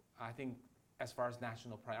I think as far as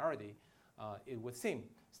national priority, it would seem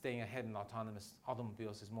staying ahead in autonomous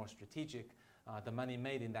automobiles is more strategic. The money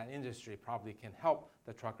made in that industry probably can help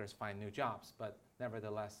the truckers find new jobs, but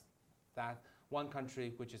nevertheless, that one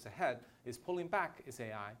country which is ahead is pulling back its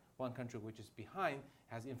AI, one country which is behind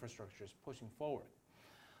has infrastructures pushing forward.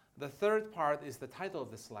 The third part is the title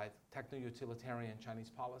of the slide, Techno-Utilitarian Chinese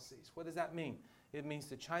Policies. What does that mean? It means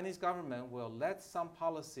the Chinese government will let some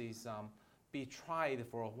policies be tried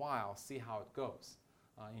for a while, see how it goes.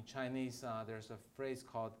 In Chinese, there's a phrase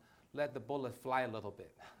called, let the bullet fly a little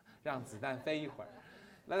bit. 让子弹飞一会儿.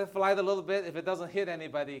 Let it fly a little bit. If it doesn't hit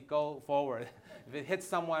anybody, go forward. If it hits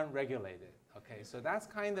someone, regulate it. Okay, so that's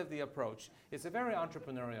kind of the approach. It's a very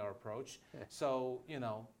entrepreneurial approach. So, you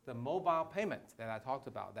know, the mobile payment that I talked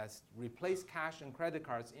about, that's replaced cash and credit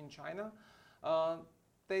cards in China,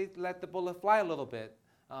 they let the bullet fly a little bit.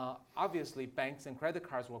 Obviously, banks and credit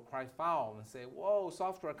cards will cry foul and say, whoa,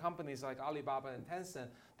 software companies like Alibaba and Tencent,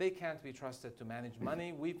 they can't be trusted to manage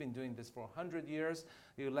money. We've been doing this for 100 years.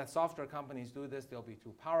 You let software companies do this, they'll be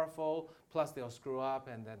too powerful, plus they'll screw up,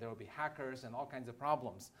 and then there will be hackers and all kinds of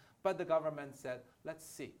problems. But the government said, let's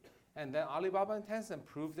see. And then Alibaba and Tencent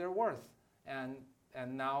proved their worth. And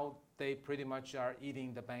now they pretty much are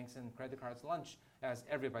eating the banks and credit cards lunch as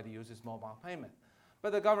everybody uses mobile payment.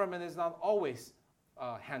 But the government is not always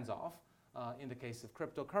hands-off in the case of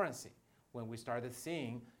cryptocurrency. When we started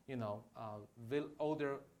seeing, you know,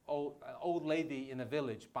 old lady in a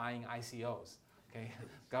village buying ICOs, okay,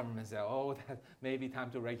 government said, oh, that may be time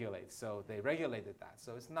to regulate. So they regulated that.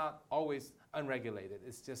 So it's not always unregulated.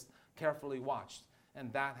 It's just carefully watched.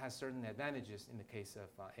 And that has certain advantages in the case of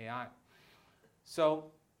AI.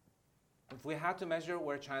 So if we had to measure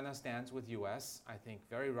where China stands with US, I think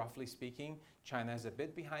very roughly speaking, China is a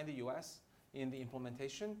bit behind the US in the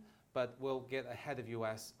implementation, but will get ahead of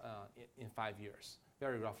US in 5 years,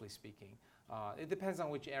 very roughly speaking. It depends on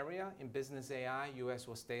which area. In business AI, US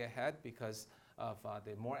will stay ahead because of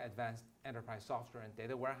the more advanced enterprise software and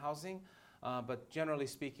data warehousing. But generally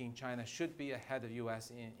speaking, China should be ahead of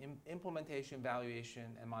US in implementation,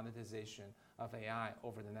 valuation, and monetization of AI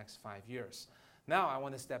over the next 5 years. Now I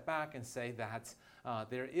want to step back and say that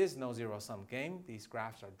there is no zero-sum game. These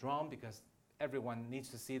graphs are drawn because everyone needs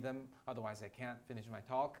to see them, otherwise I can't finish my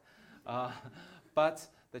talk. But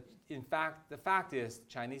in fact, the fact is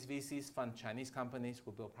Chinese VCs fund Chinese companies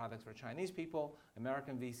who build products for Chinese people.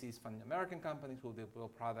 American VCs fund American companies who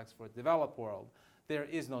build products for the developed world. There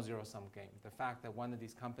is no zero-sum game. The fact that one of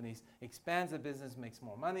these companies expands the business, makes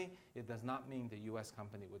more money, it does not mean the US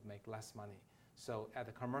company would make less money. So at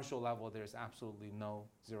the commercial level, there's absolutely no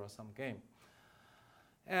zero-sum game.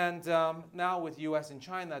 And now with US and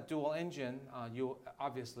China dual engine,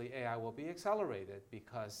 obviously AI will be accelerated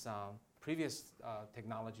because previous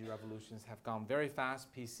technology revolutions have gone very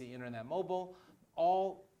fast, PC, internet, mobile,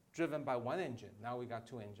 all driven by one engine. Now we got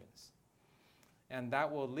 2 engines. And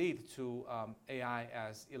that will lead to AI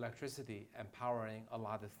as electricity empowering a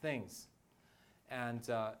lot of things. And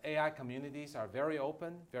AI communities are very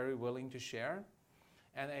open, very willing to share.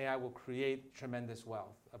 And AI will create tremendous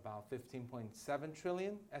wealth, about 15.7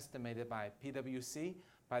 trillion estimated by PwC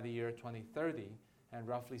by the year 2030. And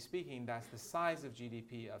roughly speaking, that's the size of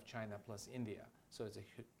GDP of China plus India. So it's a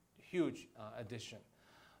huge addition.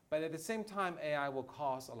 But at the same time, AI will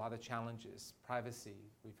cause a lot of challenges. Privacy,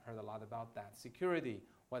 we've heard a lot about that. Security,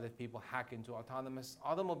 what if people hack into autonomous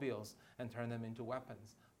automobiles and turn them into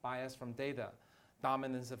weapons? Bias from data,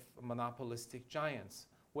 dominance of monopolistic giants,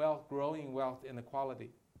 wealth, growing wealth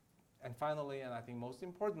inequality. And finally, and I think most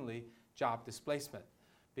importantly, job displacement.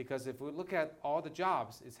 Because if we look at all the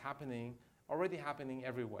jobs, it's already happening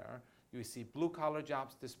everywhere. You see blue-collar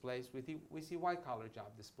jobs displaced, we see white-collar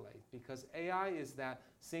job displaced, because AI is that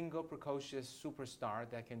single precocious superstar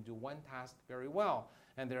that can do one task very well.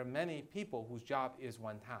 And there are many people whose job is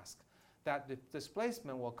one task. that the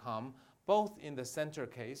displacement will come both in the center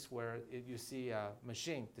case where you see a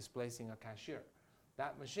machine displacing a cashier.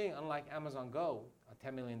 That machine, unlike Amazon Go,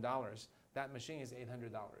 $10 million, that machine is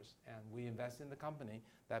 $800. And we invest in the company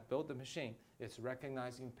that built the machine. It's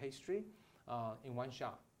recognizing pastry in one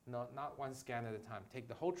shot, not one scan at a time. Take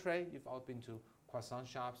the whole tray. You've all been to croissant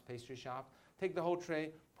shops, pastry shops. Take the whole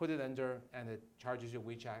tray, put it under, and it charges your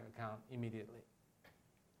WeChat account immediately.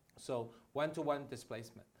 So one-to-one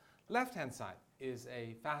displacement. Left-hand side is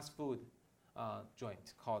a fast food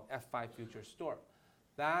joint called F5 Future Store.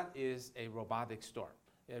 That is a robotic store,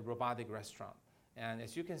 a robotic restaurant. And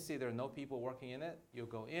as you can see, there are no people working in it. You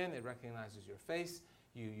go in, it recognizes your face.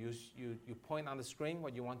 You point on the screen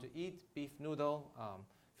what you want to eat, beef noodle,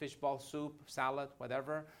 fishball soup, salad,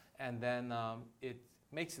 whatever, and then it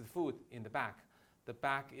makes the food in the back. The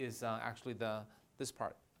back is actually this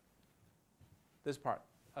part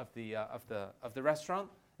of the restaurant.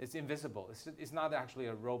 It's invisible. It's not actually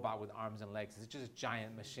a robot with arms and legs. It's just a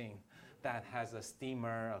giant machine that has a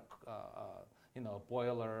steamer, a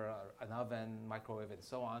boiler, an oven, microwave, and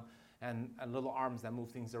so on, and little arms that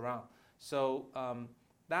move things around. So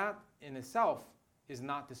that in itself is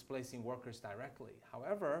not displacing workers directly.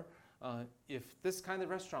 However, if this kind of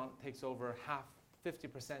restaurant takes over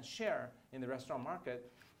 50% share in the restaurant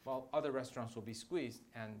market, well, other restaurants will be squeezed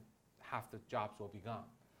and half the jobs will be gone.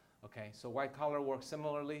 Okay, so white collar work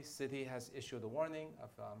similarly. Citi has issued a warning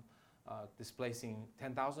of displacing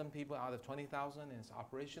 10,000 people out of 20,000 in its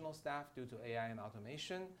operational staff due to AI and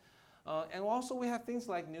automation. And also we have things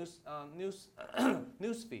like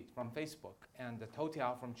newsfeed from Facebook and the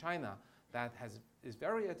Toutiao from China that is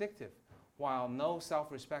very addictive. While no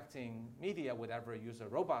self-respecting media would ever use a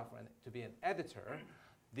robot to be an editor,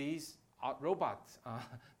 these are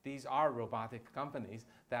robotic companies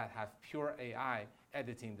that have pure AI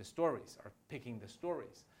editing the stories or picking the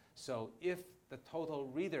stories. So if the total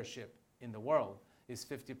readership in the world is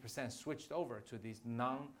 50% switched over to these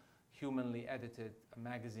non-humanly edited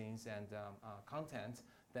magazines and content,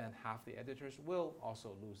 then half the editors will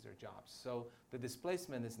also lose their jobs. So the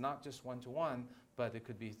displacement is not just one-to-one, but it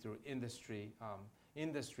could be through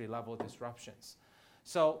industry-level disruptions.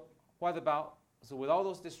 So with all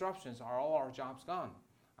those disruptions, are all our jobs gone?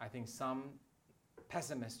 I think some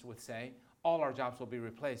pessimists would say, all our jobs will be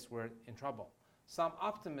replaced, we're in trouble. Some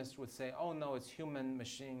optimists would say, oh no, it's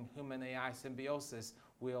human-machine, human-AI symbiosis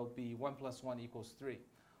will be 1 + 1 = 3.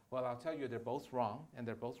 Well, I'll tell you, they're both wrong and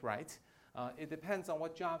they're both right. It depends on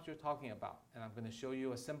what jobs you're talking about. And I'm going to show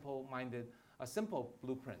you a simple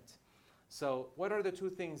blueprint. So what are the two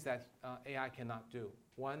things that AI cannot do?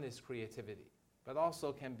 One is creativity, but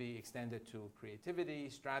also can be extended to creativity,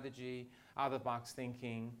 strategy, out-of-the-box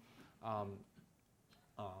thinking,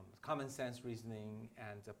 common sense reasoning,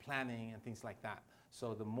 and planning, and things like that.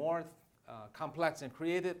 So the more complex and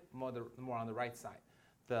creative, more on the right side.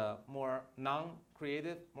 The more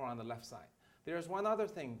non-creative, more on the left side. There's one other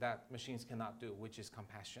thing that machines cannot do, which is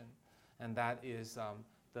compassion. And that is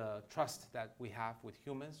the trust that we have with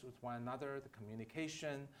humans, with one another, the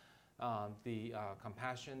communication, the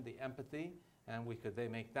compassion, the empathy. And they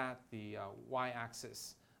make that the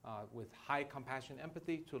y-axis with high compassion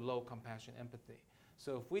empathy to low compassion empathy.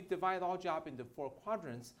 So if we divide all jobs into 4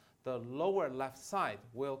 quadrants, the lower left side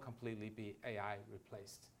will completely be AI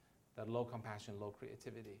replaced. The low compassion, low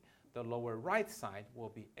creativity. The lower right side will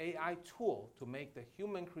be AI tool to make the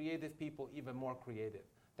human creative people even more creative.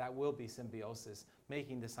 That will be symbiosis,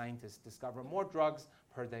 making the scientists discover more drugs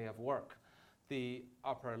per day of work. The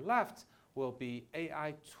upper left will be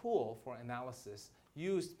AI tool for analysis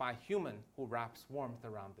used by human who wraps warmth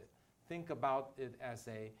around it. Think about it as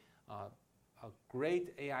a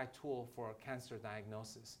great AI tool for cancer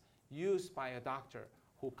diagnosis, used by a doctor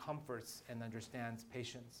who comforts and understands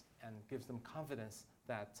patients and gives them confidence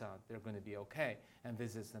that they're going to be okay and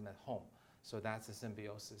visits them at home. So that's a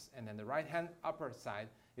symbiosis. And then the right-hand upper side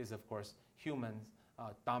is, of course, humans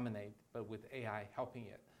dominate, but with AI helping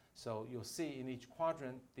it. So you'll see in each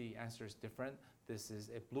quadrant, the answer is different. This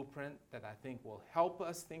is a blueprint that I think will help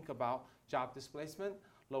us think about job displacement.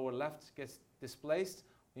 Lower left gets displaced.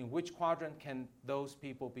 In which quadrant can those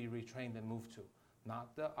people be retrained and moved to?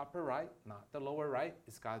 Not the upper right, not the lower right.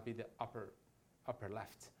 It's got to be the upper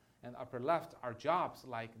left. And upper left are jobs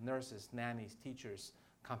like nurses, nannies, teachers,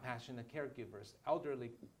 compassionate caregivers,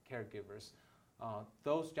 elderly caregivers.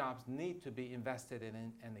 Those jobs need to be invested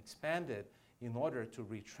in and expanded in order to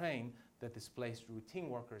retrain the displaced routine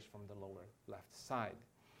workers from the lower left side.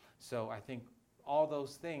 So I think all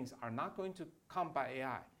those things are not going to come by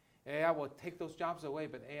AI. AI will take those jobs away,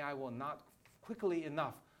 but AI will not quickly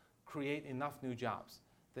enough create enough new jobs.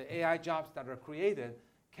 The AI jobs that are created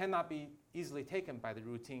cannot be easily taken by the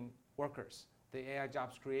routine workers. The AI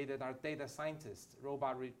jobs created are data scientists,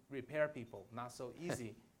 robot repair people, not so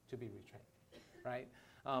easy to be retrained, right?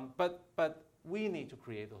 But we need to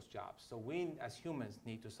create those jobs. So we, as humans,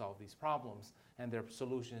 need to solve these problems, and there are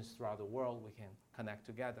solutions throughout the world we can connect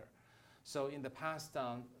together. So in the past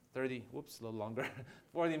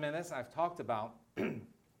 40 minutes, I've talked about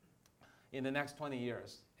in the next 20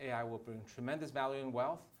 years, AI will bring tremendous value and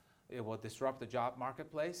wealth. It will disrupt the job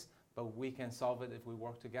marketplace, but we can solve it if we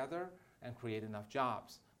work together and create enough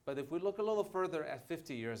jobs. But if we look a little further at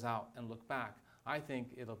 50 years out and look back, I think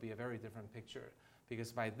it'll be a very different picture.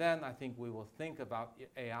 Because by then, I think we will think about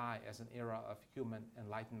AI as an era of human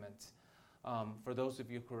enlightenment. For those of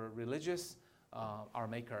you who are religious, our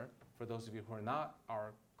maker, for those of you who are not,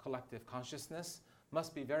 our collective consciousness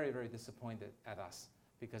must be very, very disappointed at us.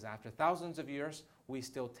 Because after thousands of years, we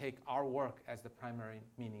still take our work as the primary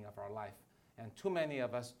meaning of our life. And too many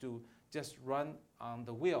of us do just run on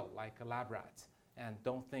the wheel like a lab rat and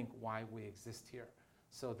don't think why we exist here.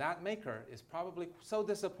 So that maker is probably so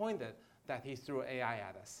disappointed that he threw AI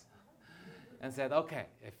at us and said, okay,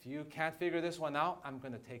 if you can't figure this one out, I'm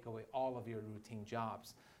going to take away all of your routine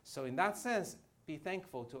jobs. So in that sense, be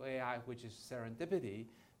thankful to AI, which is serendipity,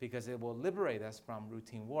 because it will liberate us from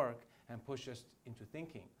routine work and push us into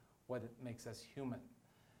thinking what makes us human.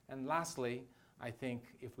 And lastly, I think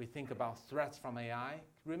if we think about threats from AI,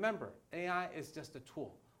 remember, AI is just a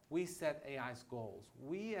tool. We set AI's goals.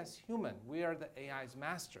 We as human, we are the AI's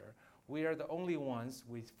master. We are the only ones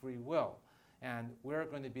with free will. And we're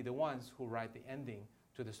going to be the ones who write the ending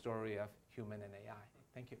to the story of human and AI.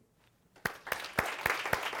 Thank you.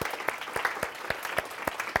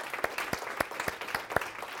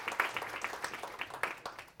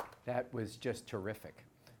 That was just terrific.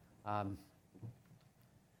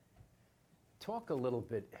 Talk a little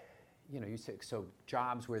bit, you said, so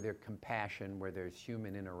jobs where there's compassion, where there's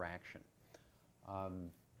human interaction,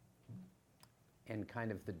 and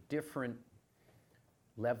kind of the different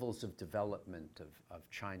levels of development of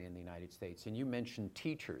China and the United States. And you mentioned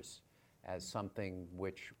teachers as something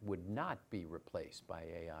which would not be replaced by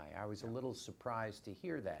AI. I was a little surprised to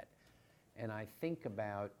hear that. And I think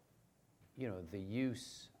about, the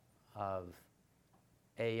use of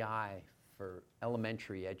AI for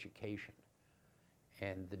elementary education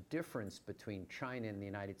and the difference between China and the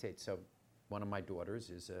United States. So one of my daughters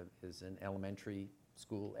is an elementary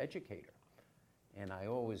school educator. And I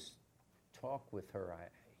always talk with her,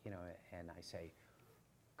 and I say,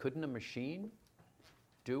 couldn't a machine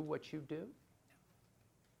do what you do?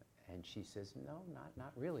 And she says, no,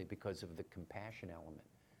 not really, because of the compassion element.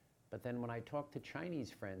 But then when I talk to Chinese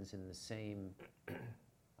friends in the same,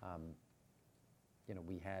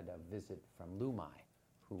 we had a visit from Lu Mai,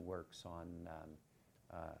 who works on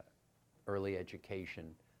early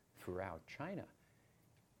education throughout China.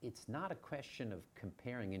 It's not a question of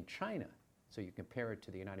comparing in China, so you compare it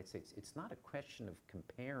to the United States. It's not a question of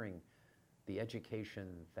comparing the education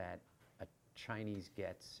that a Chinese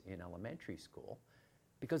gets in elementary school,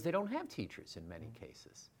 because they don't have teachers in many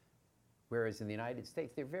cases. Whereas in the United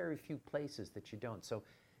States, there are very few places that you don't. So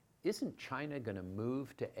isn't China going to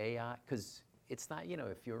move to AI? Because it's not,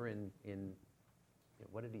 if you're in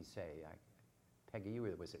what did he say? Peggy,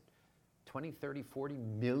 was it 20, 30, 40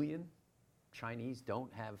 million Chinese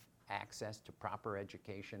don't have access to proper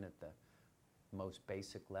education at the most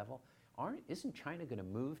basic level? Isn't China going to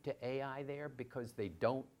move to AI there because they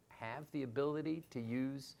don't have the ability to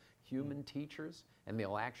use human teachers, and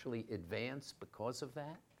they'll actually advance because of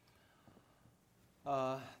that?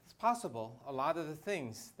 It's possible. A lot of the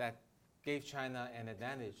things that gave China an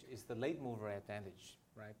advantage is the late mover advantage,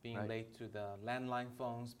 right? Being late to the landline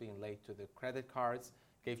phones, being late to the credit cards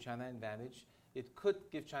gave China an advantage. It could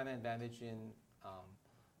give China an advantage in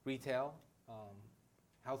retail,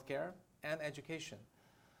 healthcare, and education.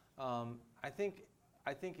 I think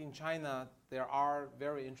in China there are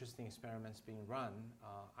very interesting experiments being run.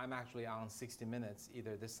 I'm actually on 60 Minutes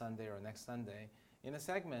either this Sunday or next Sunday in a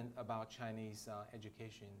segment about Chinese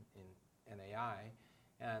education in AI.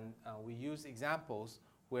 And we use examples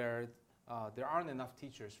where there aren't enough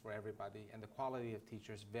teachers for everybody, and the quality of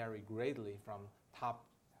teachers vary greatly from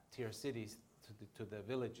top-tier cities to the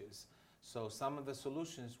villages. So some of the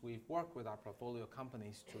solutions we've worked with our portfolio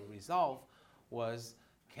companies to resolve was,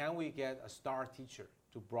 can we get a star teacher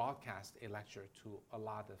to broadcast a lecture to a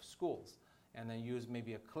lot of schools, and then use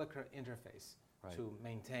maybe a clicker interface to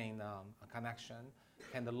maintain a connection?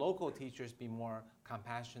 Can the local teachers be more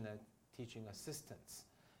compassionate teaching assistants?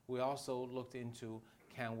 We also looked into,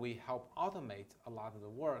 can we help automate a lot of the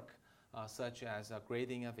work, such as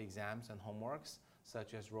grading of exams and homeworks,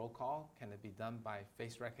 such as roll call. Can it be done by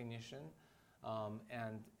face recognition?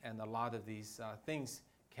 And a lot of these things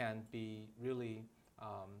can be really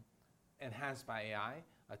enhanced by AI.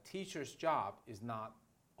 A teacher's job is not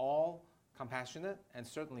all compassionate and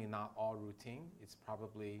certainly not all routine. It's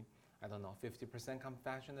probably, I don't know, 50%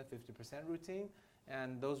 compassionate, 50% routine.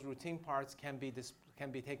 And those routine parts can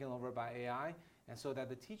be taken over by AI, and so that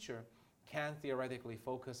the teacher can theoretically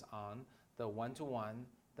focus on the one-to-one,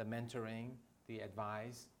 the mentoring, the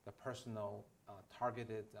advice, the personal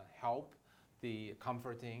targeted help, the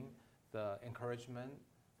comforting, the encouragement.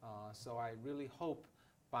 So I really hope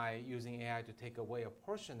by using AI to take away a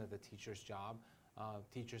portion of the teacher's job,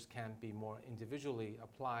 teachers can be more individually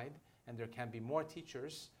applied, and there can be more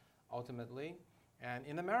teachers ultimately. And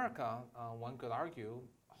in America, one could argue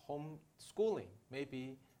homeschooling may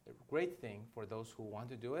be a great thing for those who want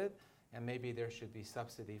to do it, and maybe there should be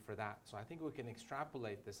subsidy for that. So I think we can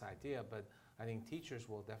extrapolate this idea, but I think teachers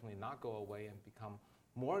will definitely not go away and become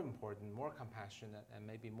more important, more compassionate, and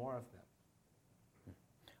maybe more of them.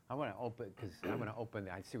 I want to open,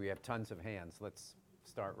 I see we have tons of hands. Let's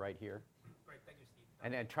start right here. Great, thank you,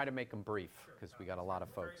 Steve. And try to make them brief, because we got a lot of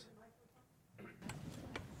folks.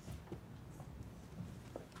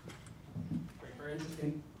 Great, very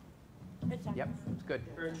interesting. Yep, it's good.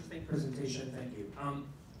 Very interesting presentation, thank you.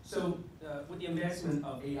 So with the advancement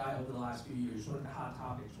of AI over the last few years, one of the hot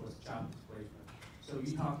topics was job displacement. So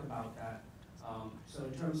you talked about that. So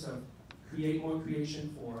in terms of more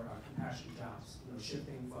creation for compassion jobs,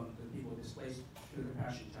 shifting from the people displaced to the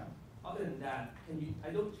compassion job. Other than that, I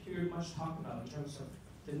don't hear much talk about in terms of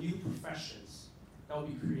the new professions that will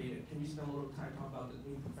be created. Can you spend a little time talking about the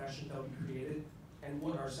new profession that will be created? And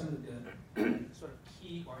what are some of the sort of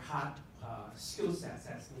key or hot skill sets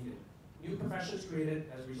that's needed? New professions created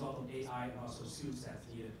as a result of AI, and also skill sets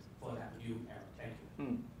needed for that new era. Thank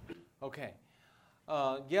you. Okay.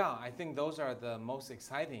 Yeah, I think those are the most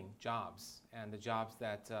exciting jobs, and the jobs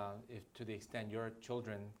that, if to the extent your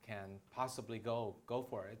children can possibly go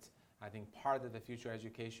for it, I think part of the future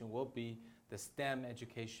education will be the STEM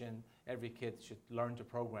education. Every kid should learn to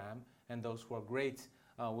program, and those who are great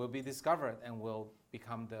will be discovered and will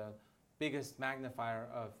become the biggest magnifier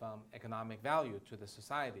of economic value to the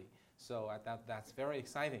society. So that's very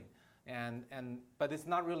exciting. But it's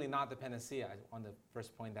not the panacea. I want to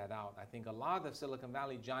first point that out. I think a lot of Silicon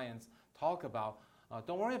Valley giants talk about,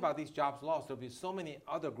 don't worry about these jobs lost. There'll be so many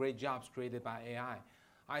other great jobs created by AI.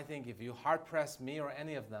 I think if you hard press me or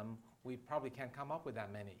any of them, we probably can't come up with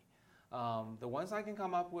that many. The ones I can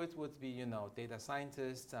come up with would be, data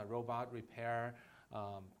scientists, robot repair,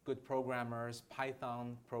 good programmers,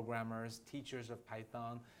 Python programmers, teachers of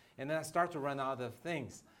Python, and then I start to run out of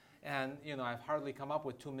things. And I've hardly come up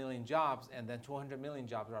with 2 million jobs, and then 200 million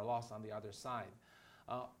jobs are lost on the other side.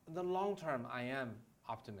 In the long term, I am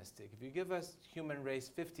optimistic. If you give us human race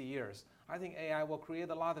 50 years, I think AI will create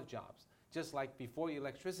a lot of jobs. Just like before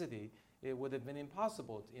electricity, it would have been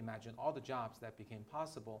impossible to imagine all the jobs that became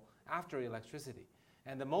possible after electricity.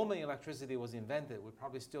 And the moment electricity was invented, we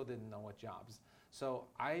probably still didn't know what jobs. So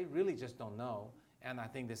I really just don't know, and I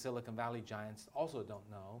think the Silicon Valley giants also don't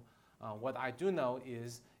know. What I do know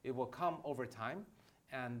is it will come over time,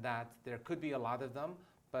 and that there could be a lot of them,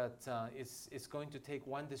 but it's going to take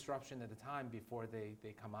one disruption at a time before they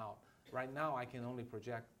come out. Right now, I can only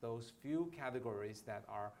project those few categories that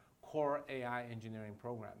are core AI engineering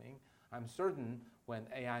programming. I'm certain when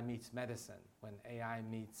AI meets medicine, when AI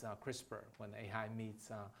meets CRISPR, when AI meets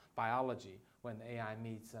biology, when AI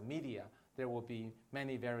meets media, there will be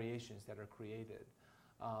many variations that are created.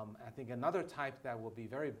 I think another type that will be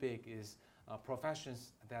very big is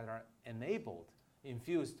professions that are enabled,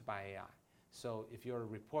 infused by AI. So if you're a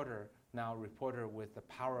reporter, now a reporter with the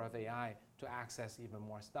power of AI to access even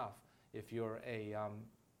more stuff. If you're a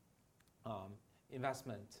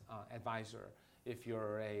investment advisor, if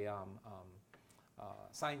you're a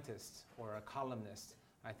scientist or a columnist,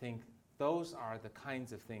 I think those are the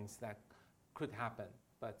kinds of things that could happen.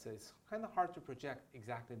 But it's kind of hard to project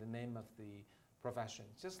exactly the name of the profession.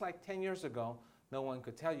 Just like 10 years ago, no one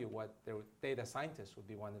could tell you what data scientist would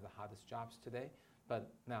be one of the hottest jobs today,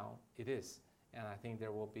 but now it is. And I think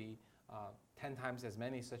there will be 10 times as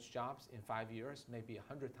many such jobs in 5 years, maybe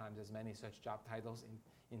 100 times as many such job titles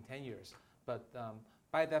in 10 years. But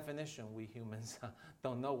by definition, we humans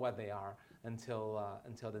don't know what they are until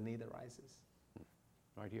the need arises.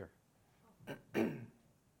 Right here.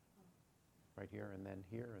 Right here, and then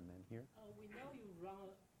here, and then here. We know you run.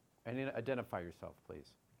 And identify yourself,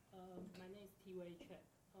 please. My name is T.Y. Chet.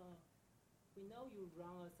 We know you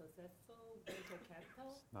run a successful venture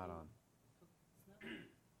capital. It's not on. It's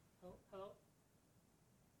not. Hello?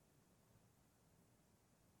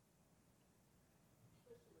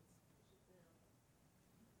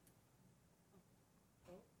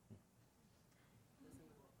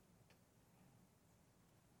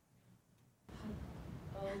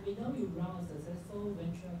 We know you run a successful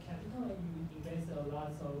venture capital and you invest a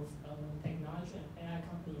lot of technology and AI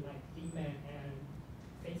company like DeepMind and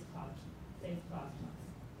Face++. And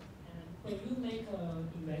when you make an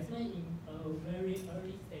investment in a very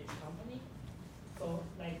early stage company, so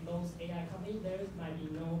like those AI companies, there might be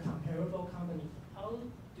no comparable company. How do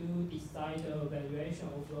you decide the valuation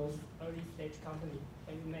of those early stage companies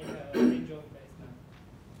when you make an angel investment?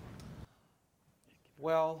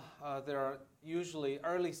 Well, there are usually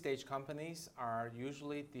early stage companies are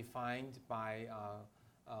usually defined by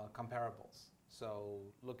comparables. So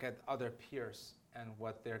look at other peers and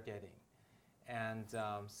what they're getting. And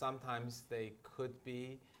sometimes they could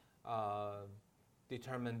be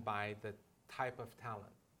determined by the type of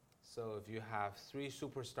talent. So if you have 3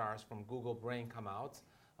 superstars from Google Brain come out,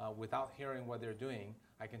 without hearing what they're doing,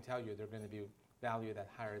 I can tell you they're going to be valued at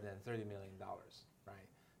higher than $30 million, right?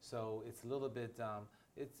 So it's a little bit,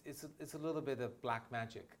 it's a little bit of black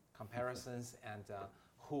magic comparisons and the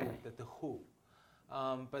who.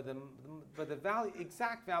 But the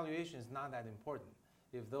exact valuation is not that important.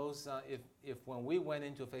 If those, if when we went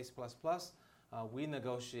into Face++, we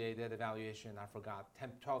negotiated a valuation, I forgot,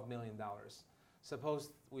 $12 million. Suppose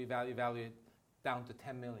we value it down to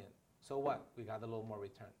 10 million. So what? We got a little more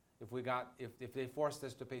return. If they forced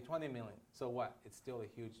us to pay 20 million, so what? It's still a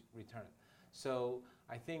huge return. So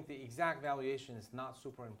I think the exact valuation is not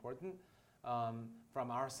super important.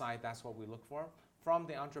 From our side, that's what we look for. From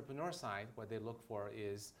the entrepreneur side, what they look for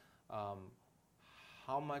is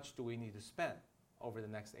how much do we need to spend over the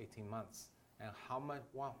next 18 months? And how much,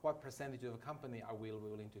 what percentage of a company are we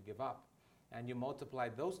willing to give up? And you multiply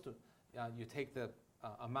those two, you take the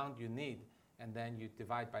amount you need, and then you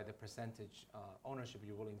divide by the percentage ownership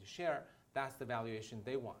you're willing to share. That's the valuation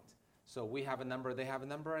they want. So we have a number, they have a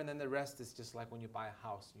number, and then the rest is just like when you buy a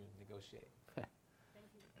house, you negotiate. Thank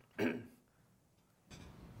you.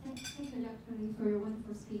 Thank you, Dr. Lee, for your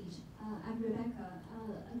wonderful speech. I'm Rebecca, a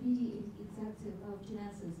BD executive of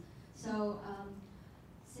Genesis. So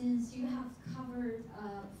since you have covered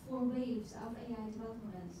 4 waves of AI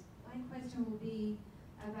development, my question will be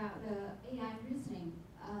about the AI reasoning.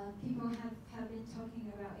 People have been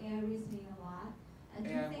talking about AI reasoning a lot. And do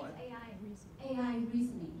you think what? AI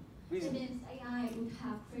reasoning? It means AI would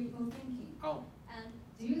have critical thinking. Oh. And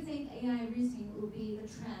do you think AI reasoning will be the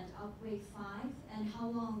trend of wave 5? And how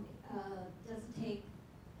long does it take?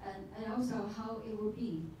 And also how it will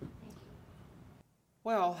be? Thank you.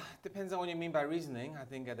 Well, depends on what you mean by reasoning. I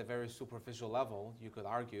think at a very superficial level, you could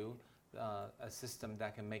argue a system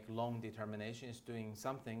that can make loan determination is doing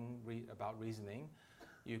something about reasoning.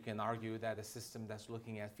 You can argue that a system that's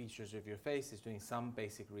looking at features of your face is doing some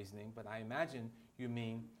basic reasoning, but I imagine you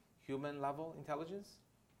mean human-level intelligence?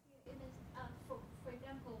 It is, for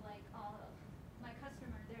example, like my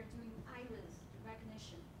customer, they're doing iris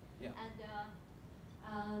recognition. Yeah. And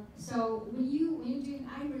so when you're doing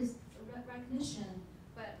iris recognition,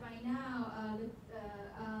 but right now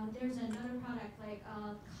there's another product like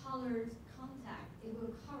colored contact. It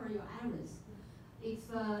will cover your iris. If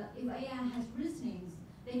AI has reasonings,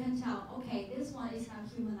 they can tell, okay, this one is not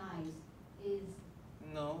human eyes.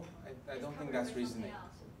 No, I don't think that's reasoning.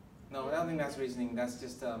 No, I don't think that's reasoning. That's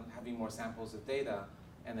just having more samples of data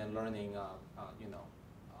and then learning, I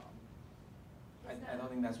don't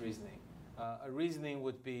think that's reasoning. A reasoning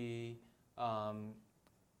would be,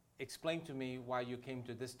 explain to me why you came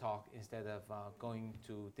to this talk instead of going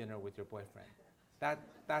to dinner with your boyfriend.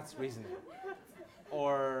 That's reasoning.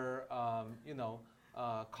 Or,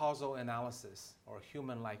 causal analysis or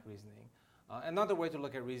human-like reasoning. Another way to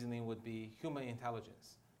look at reasoning would be human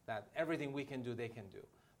intelligence, that everything we can do, they can do.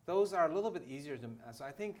 Those are a little bit easier to, so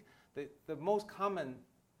I think the most common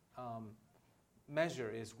measure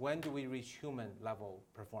is when do we reach human level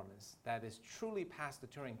performance that is truly past the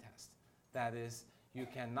Turing test. That is, you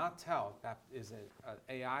cannot tell that is an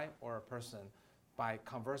AI or a person by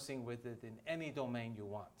conversing with it in any domain you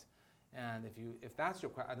want. And if that's your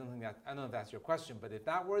question, I don't know if that's your question, but if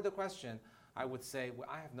that were the question, I would say, well,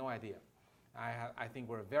 I have no idea. I think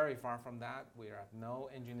we're very far from that. We have no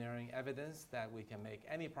engineering evidence that we can make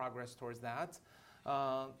any progress towards that.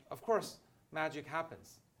 Of course, magic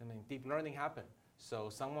happens. I mean, deep learning happened. So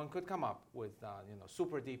someone could come up with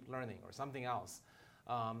super deep learning or something else.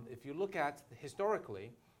 If you look at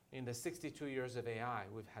historically, in the 62 years of AI,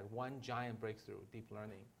 we've had one giant breakthrough, deep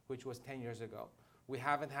learning, which was 10 years ago. We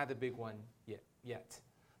haven't had a big one yet.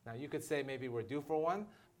 Now, you could say maybe we're due for one,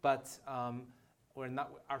 but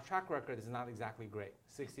our track record is not exactly great.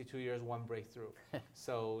 62 years, one breakthrough.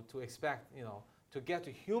 So to expect, to get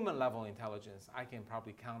to human level intelligence, I can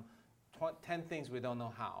probably count 10 things we don't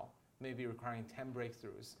know how, maybe requiring 10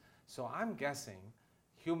 breakthroughs. So I'm guessing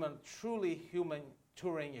truly human,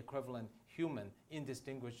 Turing equivalent human,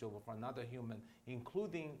 indistinguishable from another human,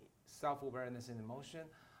 including self-awareness and emotion,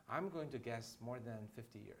 I'm going to guess more than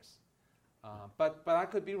 50 years. But I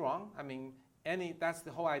could be wrong. I mean, that's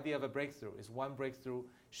the whole idea of a breakthrough, is one breakthrough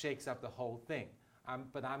shakes up the whole thing.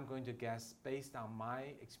 But I'm going to guess, based on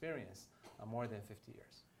my experience, more than 50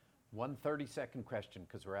 years. One 30-second question,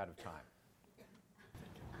 because we're out of time. Okay,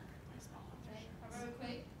 very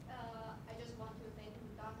quick. I just want to thank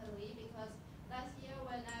Dr. Lee, because last year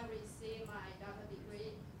when I received my doctorate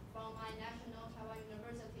degree from my national Taiwan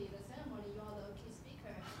University, the ceremony, you are the key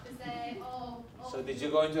speaker to say, So did you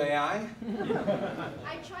go into AI?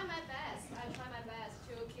 I try my best.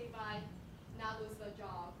 To keep not lose the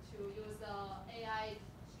job, to use the AI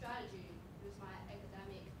strategy, use my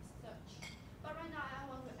academic search. But right now I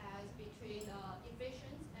want to ask between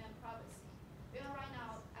efficiency and privacy. Because right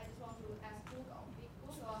now I just want to ask Google. If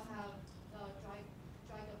Google have the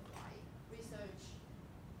Dragonfly research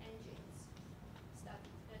engines,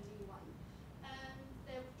 study the new one, and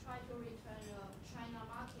they try to return the China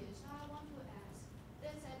market. So I want to ask,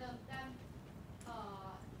 they said that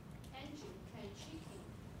engine can cheat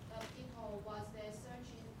the people what they're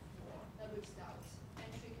searching for, the results, and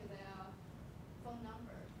trick their phone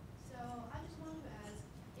number. So I just want to ask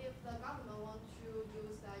if the government wants to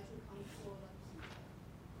use that to control the people.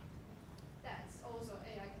 That's also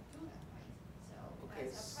AI can do that, right? So Okay.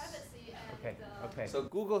 that's a privacy and Okay. So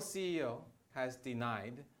Google CEO has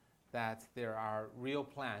denied that there are real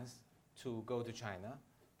plans to go to China.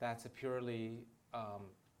 That's a purely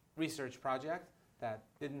research project that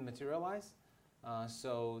didn't materialize.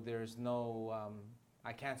 So there's no,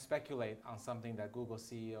 I can't speculate on something that Google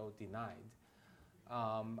CEO denied.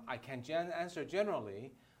 I can answer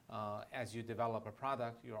generally, as you develop a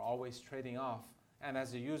product, you're always trading off, and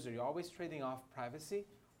as a user, you're always trading off privacy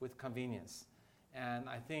with convenience. And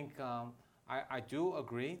I think I do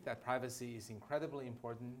agree that privacy is incredibly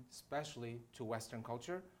important, especially to Western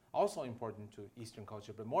culture, also important to Eastern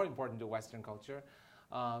culture, but more important to Western culture.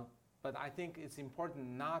 But I think it's important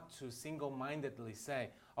not to single-mindedly say,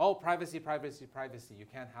 oh, privacy, privacy, privacy. You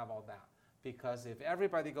can't have all that. Because if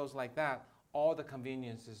everybody goes like that, all the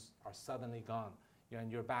conveniences are suddenly gone,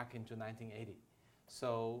 and you're back into 1980.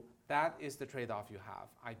 So that is the trade-off you have.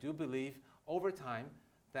 I do believe over time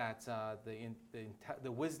that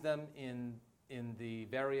the wisdom in the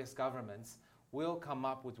various governments will come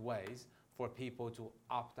up with ways for people to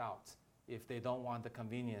opt out if they don't want the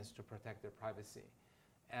convenience to protect their privacy.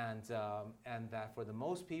 And that for the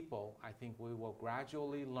most people, I think we will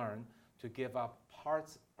gradually learn to give up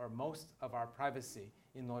parts or most of our privacy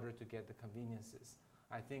in order to get the conveniences.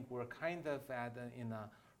 I think we're kind of in a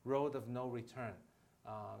road of no return.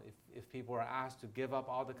 If people are asked to give up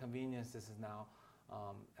all the conveniences now,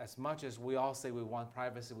 as much as we all say we want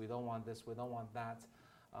privacy, we don't want this, we don't want that,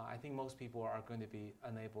 I think most people are going to be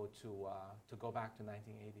unable to go back to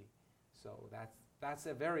 1980. So that's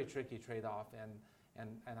a very tricky trade-off,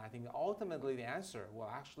 and I think ultimately the answer will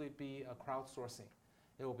actually be a crowdsourcing.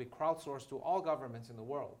 It will be crowdsourced to all governments in the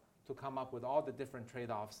world to come up with all the different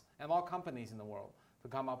trade-offs, and all companies in the world to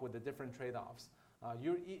come up with the different trade-offs.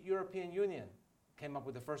 European Union came up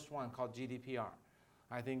with the first one called GDPR.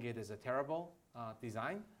 I think it is a terrible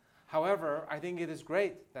design. However, I think it is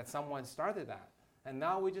great that someone started that. And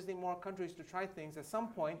now we just need more countries to try things. At some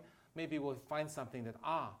point, maybe we'll find something that,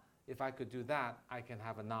 if I could do that, I can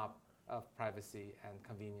have a knob of privacy and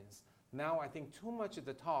convenience. Now I think too much of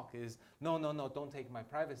the talk is, no, don't take my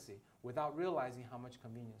privacy, without realizing how much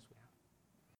convenience we have.